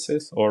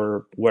services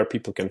or where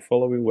people can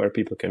follow you, where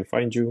people can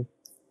find you.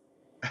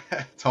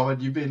 Tom,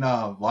 you've been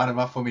lining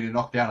up for me to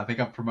knock down. I think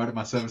I've promoted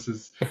my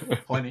services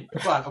plenty.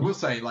 But I will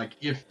say,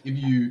 if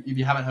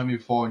you haven't heard me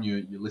before and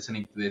you're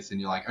listening to this and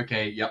you're like,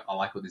 okay, yep, I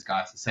like what this guy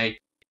has to say,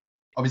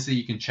 obviously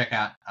you can check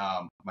out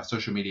my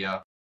social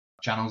media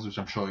channels, which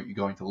I'm sure you're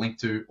going to link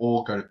to,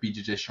 or go to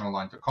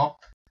bjjstrongonline.com.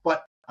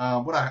 But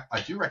what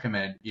I do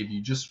recommend, if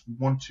you just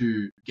want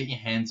to get your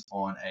hands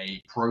on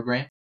a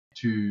program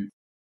to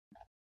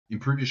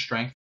improve your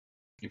strength,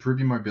 improve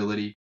your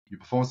mobility, your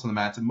performance on the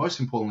mats, and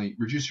most importantly,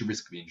 reduce your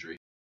risk of injury,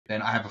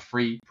 then I have a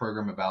free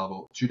program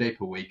available, 2 days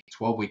per week,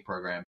 12-week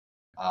program,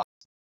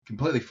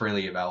 completely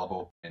freely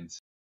available. And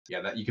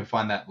that you can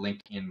find that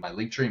link in my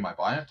link tree in my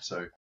bio.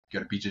 So go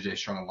to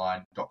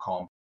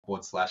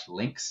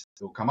bjjstrongonline.com/links.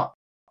 It will come up,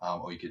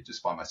 or you could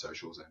just find my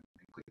socials and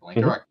click the link,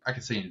 or I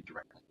can see it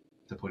directly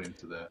to put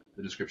into the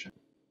description.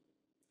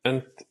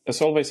 And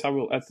as always, I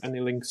will add any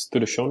links to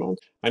the show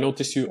notes. I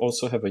noticed you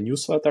also have a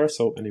newsletter,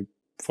 so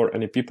for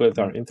any people that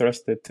are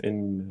interested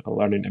in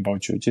learning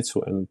about Jiu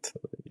Jitsu and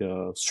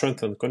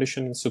strength and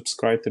conditioning,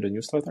 subscribe to the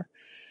newsletter.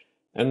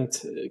 And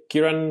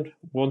Kieren,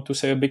 want to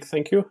say a big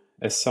thank you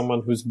as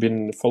someone who's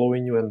been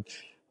following you and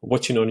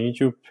watching on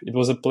YouTube. It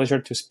was a pleasure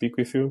to speak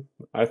with you.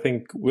 I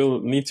think we'll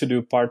need to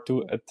do part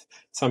 2 at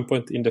some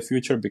point in the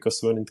future,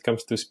 because when it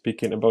comes to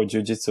speaking about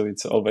Jiu Jitsu,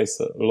 it's always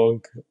a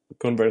long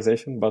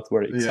conversation, but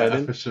very exciting.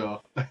 Yeah, for sure.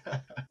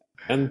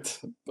 And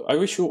I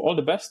wish you all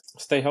the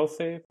best. Stay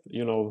healthy,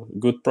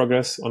 good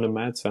progress on the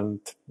mats, and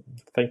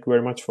thank you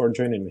very much for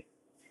joining me.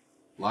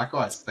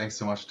 Likewise. Thanks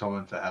so much,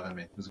 Tom, for having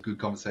me. It was a good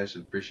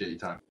conversation. Appreciate your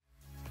time.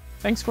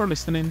 Thanks for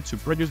listening to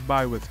Produced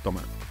by with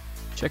Tomer.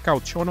 Check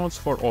out show notes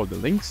for all the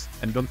links,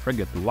 and don't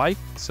forget to like,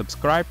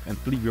 subscribe, and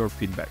leave your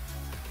feedback.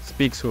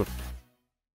 Speak soon.